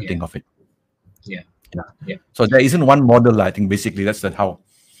accepting of it. Yeah. So there isn't one model, I think, basically. That's how.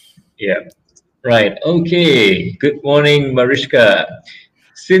 Yeah. Right. Okay. Good morning, Mariska.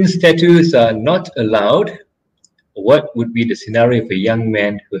 Since tattoos are not allowed, what would be the scenario if a young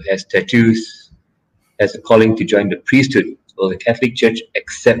man who has tattoos has a calling to join the priesthood? Will the Catholic Church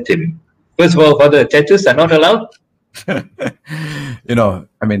accept him? First of all, Father, tattoos are not allowed? There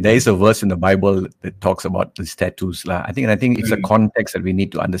is a verse in the Bible that talks about these tattoos. I think it's a context that we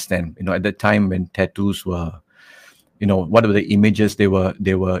need to understand. At the time when tattoos were, what were the images? They were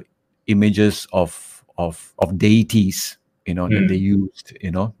images of deities, that they used,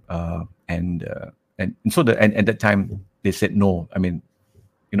 and at that time they said no.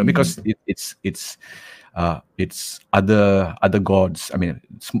 Because it's other gods.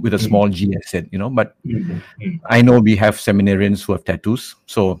 With a small g, I said, but I know we have seminarians who have tattoos.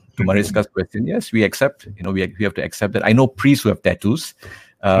 So to Mariska's question, yes, we accept. We have to accept that. I know priests who have tattoos.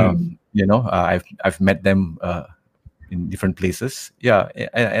 I've met them in different places. Yeah,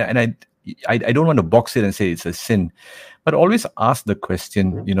 and I don't want to box it and say it's a sin, but always ask the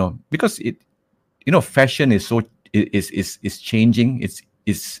question. Because fashion is is changing.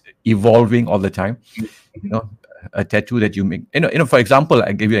 It's evolving all the time. A tattoo that you make. For example,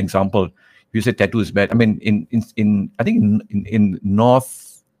 I give you an example. You say tattoo is bad. I think in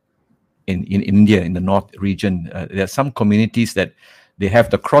North in India, in the North region, there are some communities that they have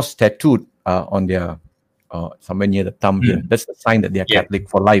the cross tattooed on their somewhere near the thumb here. That's the sign that they are Catholic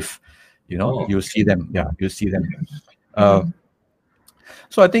for life. You know, Oh. you see them. Yeah, you see them.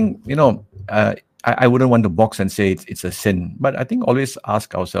 So I think, I wouldn't want to box and say it's a sin, but I think always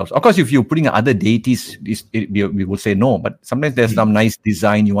ask ourselves. Of course, if you're putting other deities, we will say no. But sometimes there's some nice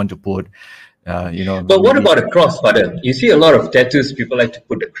design you want to put. But what about a cross, Father? You see a lot of tattoos. People like to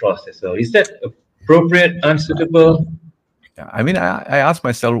put the cross as well. Is that appropriate, unsuitable? I mean, I ask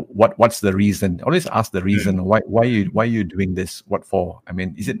myself, what's the reason? I always ask the reason. Why are you doing this? What for? I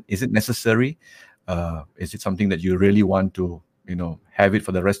mean, is it necessary? Is it something that you really want to have it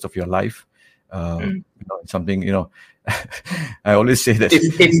for the rest of your life? Something I always say that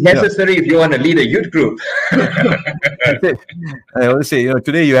it's necessary if you want to lead a youth group. I always say,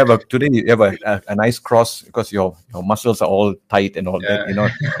 today you have a nice cross because your muscles are all tight and all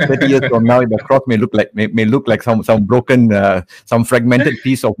that. 30 years from now, the cross may look like some broken, some fragmented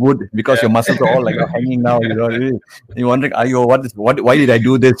piece of wood because your muscles are all like hanging now. You're wondering, why did I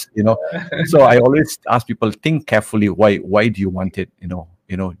do this? So I always ask people, think carefully. Why do you want it?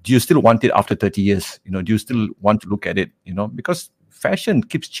 Do you still want it after 30 years? Do you still want to look at it? Because fashion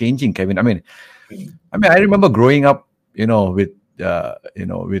keeps changing, Kevin. I mean, I remember growing up, with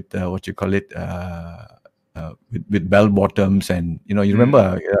what you call it, with bell bottoms, and you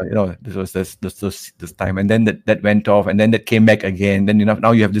remember, this was this time, and then that went off, and then that came back again. Then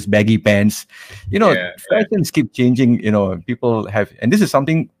now you have this baggy pants. Fashions keep changing. People have, and this is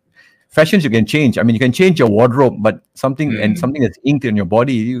something. Fashions you can change. I mean, you can change your wardrobe, but something that's inked in your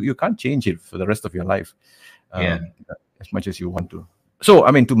body, you can't change it for the rest of your life, as much as you want to. So,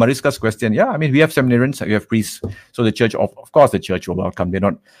 I mean, to Mariska's question, we have seminarians, we have priests. So the church, of course, the church will welcome. They're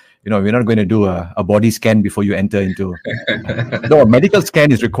not, we're not going to do a body scan before you enter into. No, a medical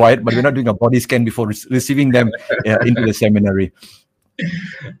scan is required, but we're not doing a body scan before receiving them into the seminary.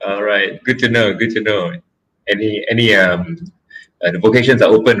 All right, good to know. Good to know. Any the vocations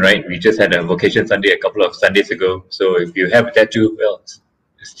are open, right? We just had a vocation Sunday a couple of Sundays ago. So if you have a tattoo, well,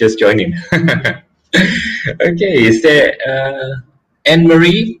 just join in. Okay, is there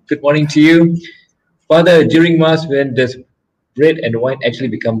Anne-Marie? Good morning to you. Father, during Mass, when does bread and wine actually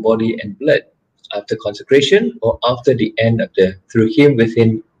become body and blood? After consecration or after the end of the through him,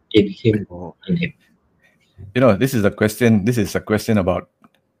 within, in him, in him? This is a question about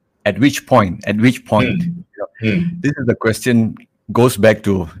at which point. This is the question goes back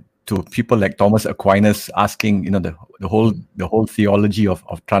to people like Thomas Aquinas asking, the whole theology of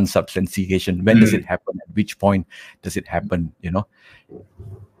transubstantiation. When does it happen? At which point does it happen?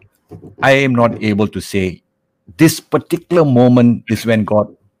 I am not able to say this particular moment is when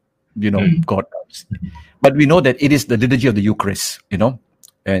God comes. But we know that it is the liturgy of the Eucharist, and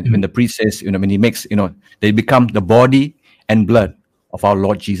when the priest says, when he makes, they become the body and blood of our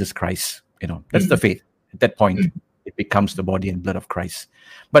Lord Jesus Christ. That's the faith. At that point, it becomes the body and blood of Christ.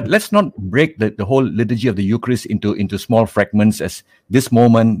 But let's not break the whole liturgy of the Eucharist into small fragments as this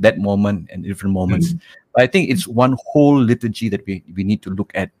moment, that moment, and different moments. But I think it's one whole liturgy that we need to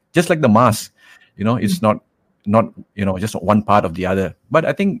look at. Just like the Mass, it's not just one part of the other. But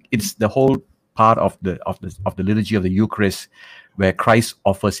I think it's the whole part of the liturgy of the Eucharist where Christ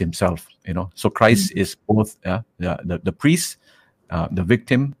offers himself. So Christ is both the priest, the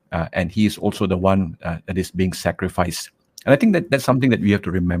victim, and he is also the one that is being sacrificed. And I think that's something that we have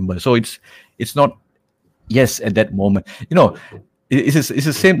to remember. So it's not yes at that moment. It's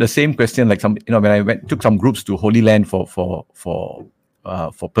the same question like when I took some groups to Holy Land for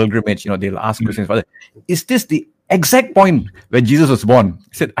pilgrimage. They'll ask questions. Father, is this the exact point where Jesus was born?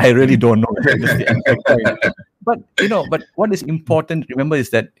 I said, I really don't know. That's the exact point. But what is important, remember, is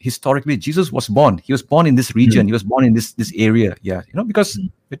that historically Jesus was born. He was born in this region. He was born in this area. Yeah, because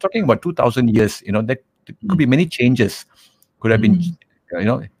we're talking about 2,000 years. There could be many changes. Could have been,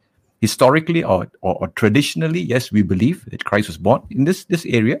 historically or traditionally. Yes, we believe that Christ was born in this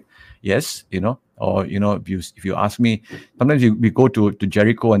area. Yes, or if you ask me, sometimes we go to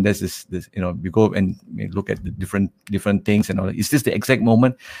Jericho and there's this we go and we look at the different things and all. Is this the exact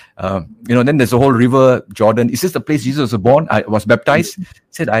moment? Then there's a whole river Jordan. Is this the place Jesus was born? I was baptized.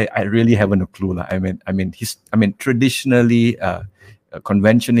 Said I really haven't a clue. I mean traditionally,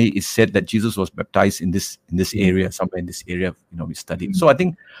 conventionally, it's said that Jesus was baptized in this area, somewhere in this area. We studied. So I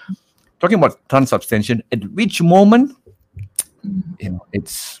think talking about transubstantiation, at which moment,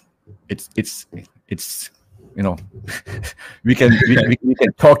 it's we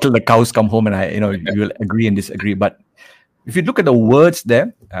can talk till the cows come home, and you will agree and disagree. But if you look at the words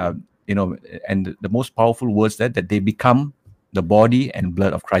there, and the most powerful words there, that they become the body and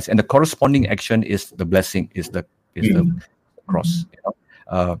blood of Christ, and the corresponding action is the blessing, is the cross.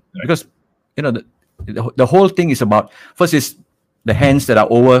 Because the whole thing is about, first is the hands that are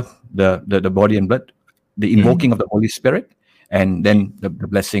over the body and blood, the invoking of the Holy Spirit, and then the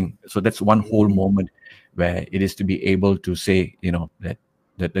blessing. So that's one whole moment where it is to be able to say, that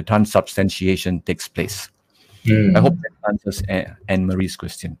the transubstantiation takes place. I hope that answers Anne-Marie's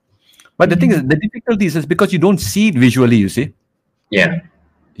question. But the thing is, the difficulty is because you don't see it visually, you see. Yeah.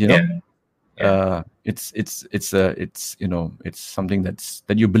 It's something that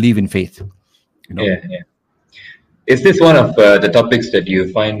you believe in faith. Is this one of the topics that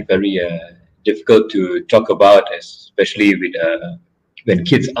you find very difficult to talk about, especially with when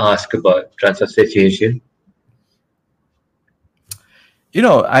kids ask about transubstantiation?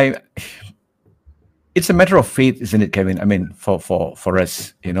 It's a matter of faith, isn't it, Kevin? I mean, for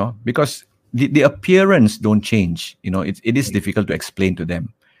us, because the appearance don't change. It is difficult to explain to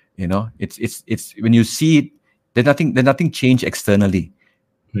them. It's when you see it, there's nothing changed externally.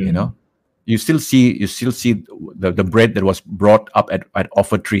 You still see the bread that was brought up at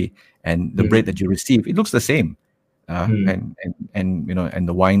offertory and the bread that you receive. It looks the same, and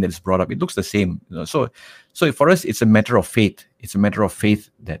the wine that is brought up, it looks the same. So for us, it's a matter of faith. It's a matter of faith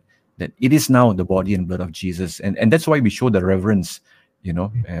that it is now the body and blood of Jesus, and that's why we show the reverence.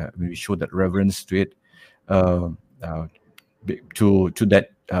 We show that reverence to it, to that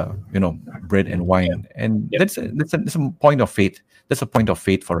bread and wine, and that's a point of faith. That's a point of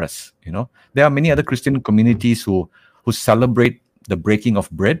faith for us. There are many other Christian communities who celebrate the breaking of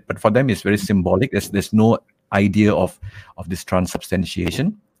bread, but for them it's very symbolic. There's no idea of this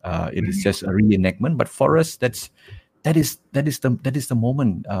transubstantiation. It is just a reenactment. But for us, that is the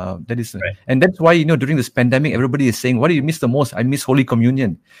moment. And that's why during this pandemic, everybody is saying, "What do you miss the most?" I miss Holy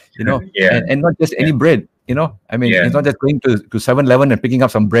Communion. And not just any bread. I mean, it's not just going to 7-Eleven and picking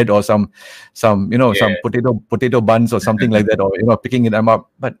up some bread or some some potato buns or something like that, or picking them up.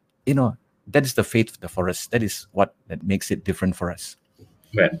 But that is the faith for us. That is what that makes it different for us.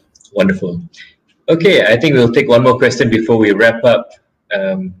 Right. Wonderful. Okay, I think we'll take one more question before we wrap up.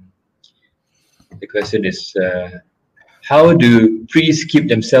 The question is, how do priests keep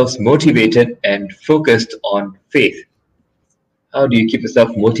themselves motivated and focused on faith? How do you keep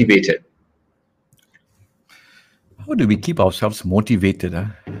yourself motivated? How do we keep ourselves motivated?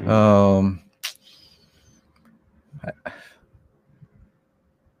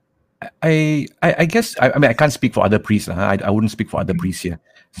 I guess I mean I can't speak for other priests. I wouldn't speak for other priests here.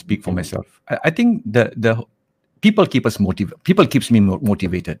 Speak for myself. I think the people keep us motivated. People keeps me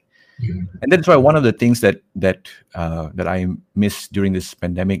motivated, and that's why one of the things that I miss during this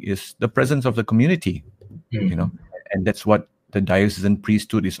pandemic is the presence of the community. And that's what the diocesan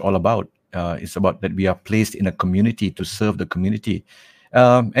priesthood is all about. It's about that we are placed in a community to serve the community,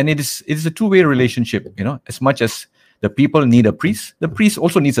 and it is a two-way relationship. As much as the people need a priest, the priest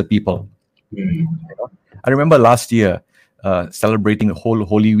also needs a people. I remember last year celebrating the whole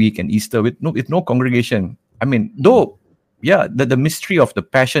Holy Week and Easter with no congregation. I mean, though, the mystery of the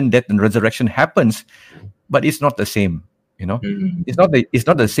passion, death, and resurrection happens, but it's not the same. It's not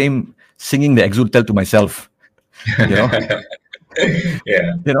the same singing the Exultet to myself.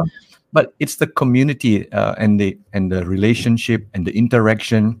 But it's the community and the relationship and the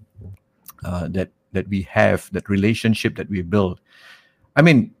interaction that we have, that relationship that we build. I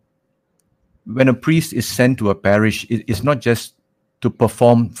mean, when a priest is sent to a parish, it's not just to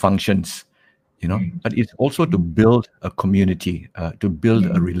perform functions, but it's also to build a community, to build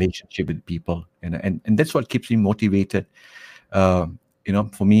a relationship with people, and that's what keeps me motivated. For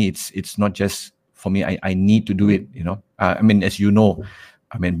me, it's not just for me. I need to do it. I mean, as you know,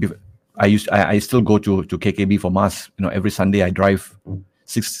 I mean, I still go to KKB for Mass. Every Sunday I drive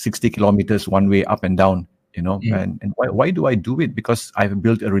 60 kilometers one way up and down. And why do I do it? Because I've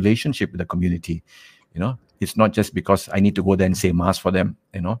built a relationship with the community. It's not just because I need to go there and say Mass for them.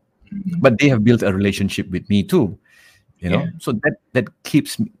 But they have built a relationship with me too. So that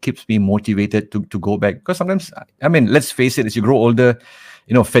keeps me motivated to go back. Because sometimes, I mean, let's face it, as you grow older,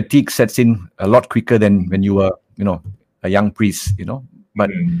 fatigue sets in a lot quicker than when you were, a young priest. But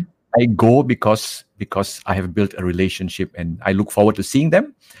I go because I have built a relationship, and I look forward to seeing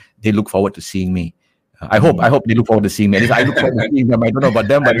them. They look forward to seeing me. I hope they look forward to seeing me. At least I look forward to seeing them. I don't know about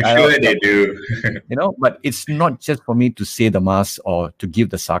them, but I'm sure they do. But it's not just for me to say the Mass or to give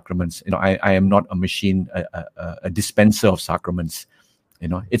the sacraments. I am not a machine, a dispenser of sacraments.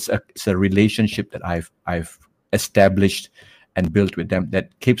 It's a relationship that I've established and built with them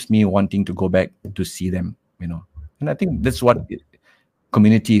that keeps me wanting to go back to see them. And I think that's what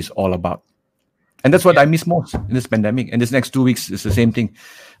community is all about. And that's what I miss most in this pandemic. And this next 2 weeks is the same thing.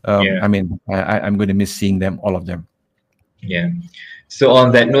 I mean, I'm going to miss seeing them, all of them. Yeah. So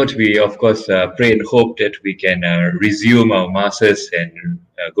on that note, we of course pray and hope that we can resume our masses and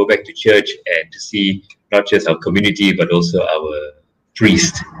go back to church and to see not just our community but also our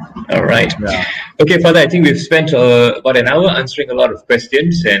priest. All right. Yeah. Okay, Father. I think we've spent about an hour answering a lot of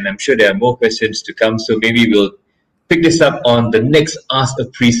questions, and I'm sure there are more questions to come. So maybe we'll pick this up on the next Ask a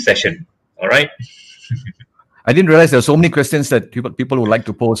Priest session. All right. I didn't realize there are so many questions that people would like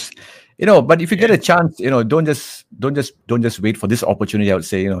to pose. But if you get a chance, don't just wait for this opportunity. I would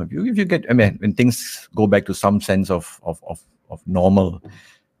say, if you get, I mean, when things go back to some sense of normal,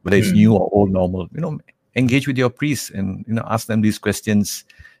 whether it's new or old normal, engage with your priests and ask them these questions,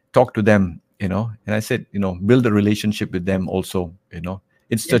 talk to them, and I said, build a relationship with them also.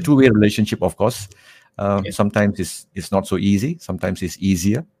 It's a two-way relationship, of course. Sometimes it's not so easy, sometimes it's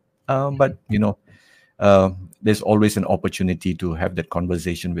easier, but there's always an opportunity to have that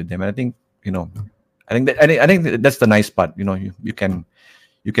conversation with them. And I think I think that's the nice part. You can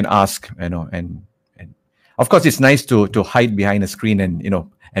ask, and of course it's nice to hide behind a screen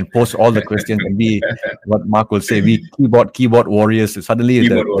and post all the questions and be what Mark will say, we keyboard warriors. Suddenly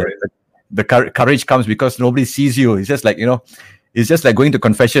the courage comes because nobody sees you. It's just like it's just like going to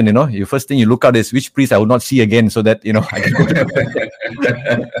confession. Your first thing you look at is which priest I will not see again, so that I can go to confession.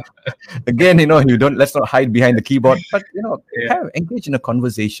 Again, you don't. Let's not hide behind the keyboard, but engage in a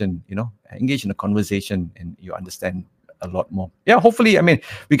conversation. Engage in a conversation, and you understand a lot more. Yeah, hopefully, I mean,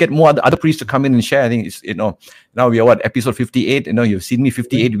 we get more other priests to come in and share. I think it's now we are episode 58. You've seen me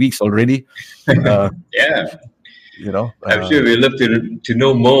 58 weeks already. Yeah. I'm sure we'd love to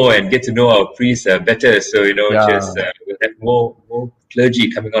know more and get to know our priests better. So we'll have more clergy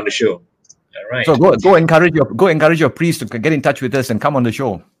coming on the show. All right. So go encourage your priests to get in touch with us and come on the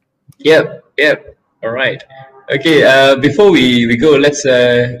show. Yep. All right. Okay. Before we go,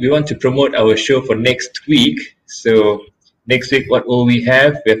 we want to promote our show for next week. So next week, what will we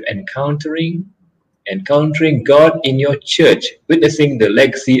have? We have Encountering God in Your Church, Witnessing the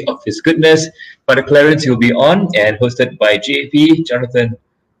Legacy of His Goodness. Father Clarence will be on and hosted by JP, Jonathan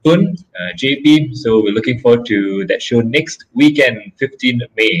Kun, JP. So we're looking forward to that show next weekend, 15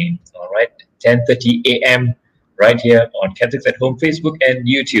 May. All right, 10:30 a.m. right here on Catholics at Home Facebook and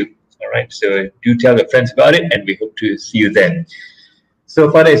YouTube. All right, so do tell your friends about it, and we hope to see you then.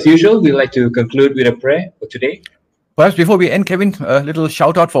 So, Father, as usual, we'd like to conclude with a prayer for today. Perhaps before we end, Kevin, a little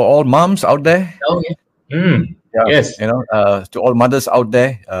shout out for all moms out there. Oh, yeah. Yes. To all mothers out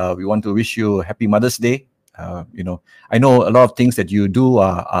there, we want to wish you a happy Mother's Day. I know a lot of things that you do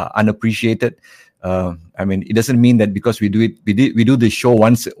are unappreciated. I mean, it doesn't mean that because we do this show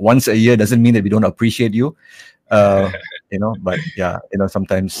once a year doesn't mean that we don't appreciate you. But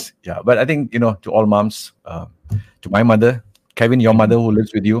sometimes, But I think, to all moms, to my mother, Kevin, your mother who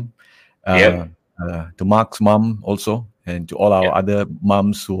lives with you, to Mark's mom also, and to all our other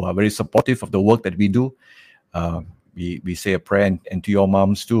moms who are very supportive of the work that we do. We say a prayer, and to your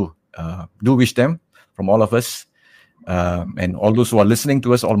moms too. Do wish them from all of us, and all those who are listening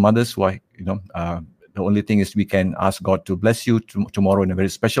to us, all mothers who are, the only thing is we can ask God to bless you tomorrow in a very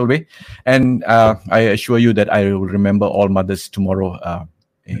special way. And I assure you that I will remember all mothers tomorrow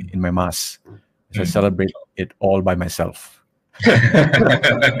in my mass. So I celebrate it all by myself.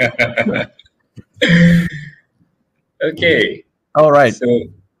 Okay. All right. So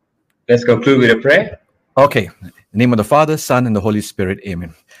let's conclude with a prayer. Okay. In the name of the Father, Son, and the Holy Spirit.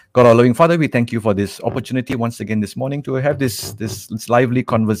 Amen. God, our loving Father, we thank you for this opportunity once again this morning to have this lively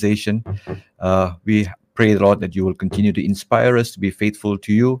conversation. We pray, Lord, that you will continue to inspire us to be faithful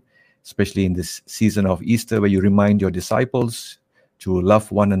to you, especially in this season of Easter, where you remind your disciples to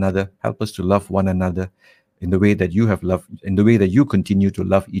love one another. Help us to love one another in the way that you have loved, in the way that you continue to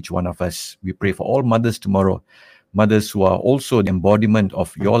love each one of us. We pray for all mothers tomorrow, mothers who are also the embodiment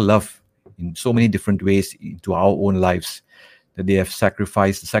of your love in so many different ways into our own lives, that they have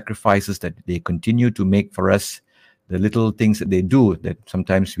sacrificed, the sacrifices that they continue to make for us, the little things that they do that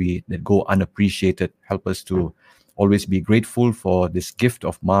sometimes that go unappreciated. Help us to always be grateful for this gift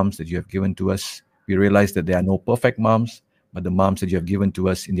of moms that you have given to us. We realize that there are no perfect moms, but the moms that you have given to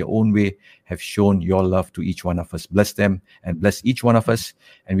us in their own way have shown your love to each one of us. Bless them and bless each one of us.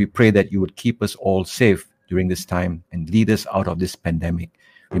 And we pray that you would keep us all safe during this time and lead us out of this pandemic.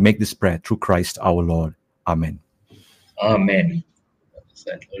 We make this prayer through Christ our Lord. Amen. Amen.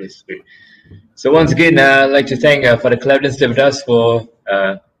 Holy Spirit. So once again, I'd like to thank Father Clarence Devadas for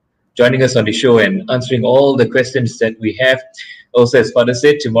joining us on the show and answering all the questions that we have. Also, as Father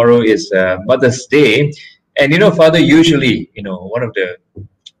said, tomorrow is Mother's Day. And Father, usually, one of the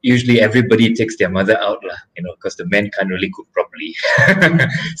usually everybody takes their mother out, because the men can't really cook properly.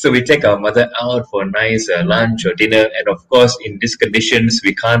 So we take our mother out for a nice lunch or dinner. And of course, in these conditions,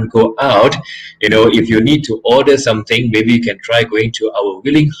 we can't go out. If you need to order something, maybe you can try going to our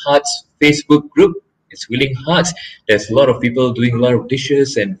Willing Hearts Facebook group. It's Willing Hearts. There's a lot of people doing a lot of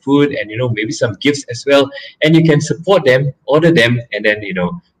dishes and food, and maybe some gifts as well. And you can support them, order them, and then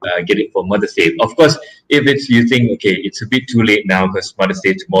get it for Mother's Day. Of course, if you think, okay, it's a bit too late now because Mother's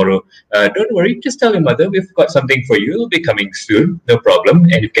Day tomorrow, don't worry. Just tell your mother we've got something for you. It'll be coming soon, no problem.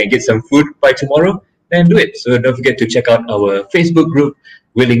 And if you can get some food by tomorrow, then do it. So don't forget to check out our Facebook group,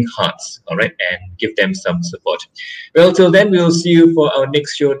 Willing Hearts, all right, and give them some support. Well, till then, we'll see you for our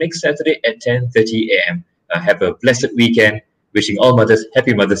next show next Saturday at 10:30 a.m. Have a blessed weekend. Wishing all mothers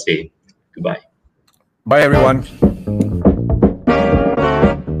happy Mother's Day. Goodbye. Bye, everyone.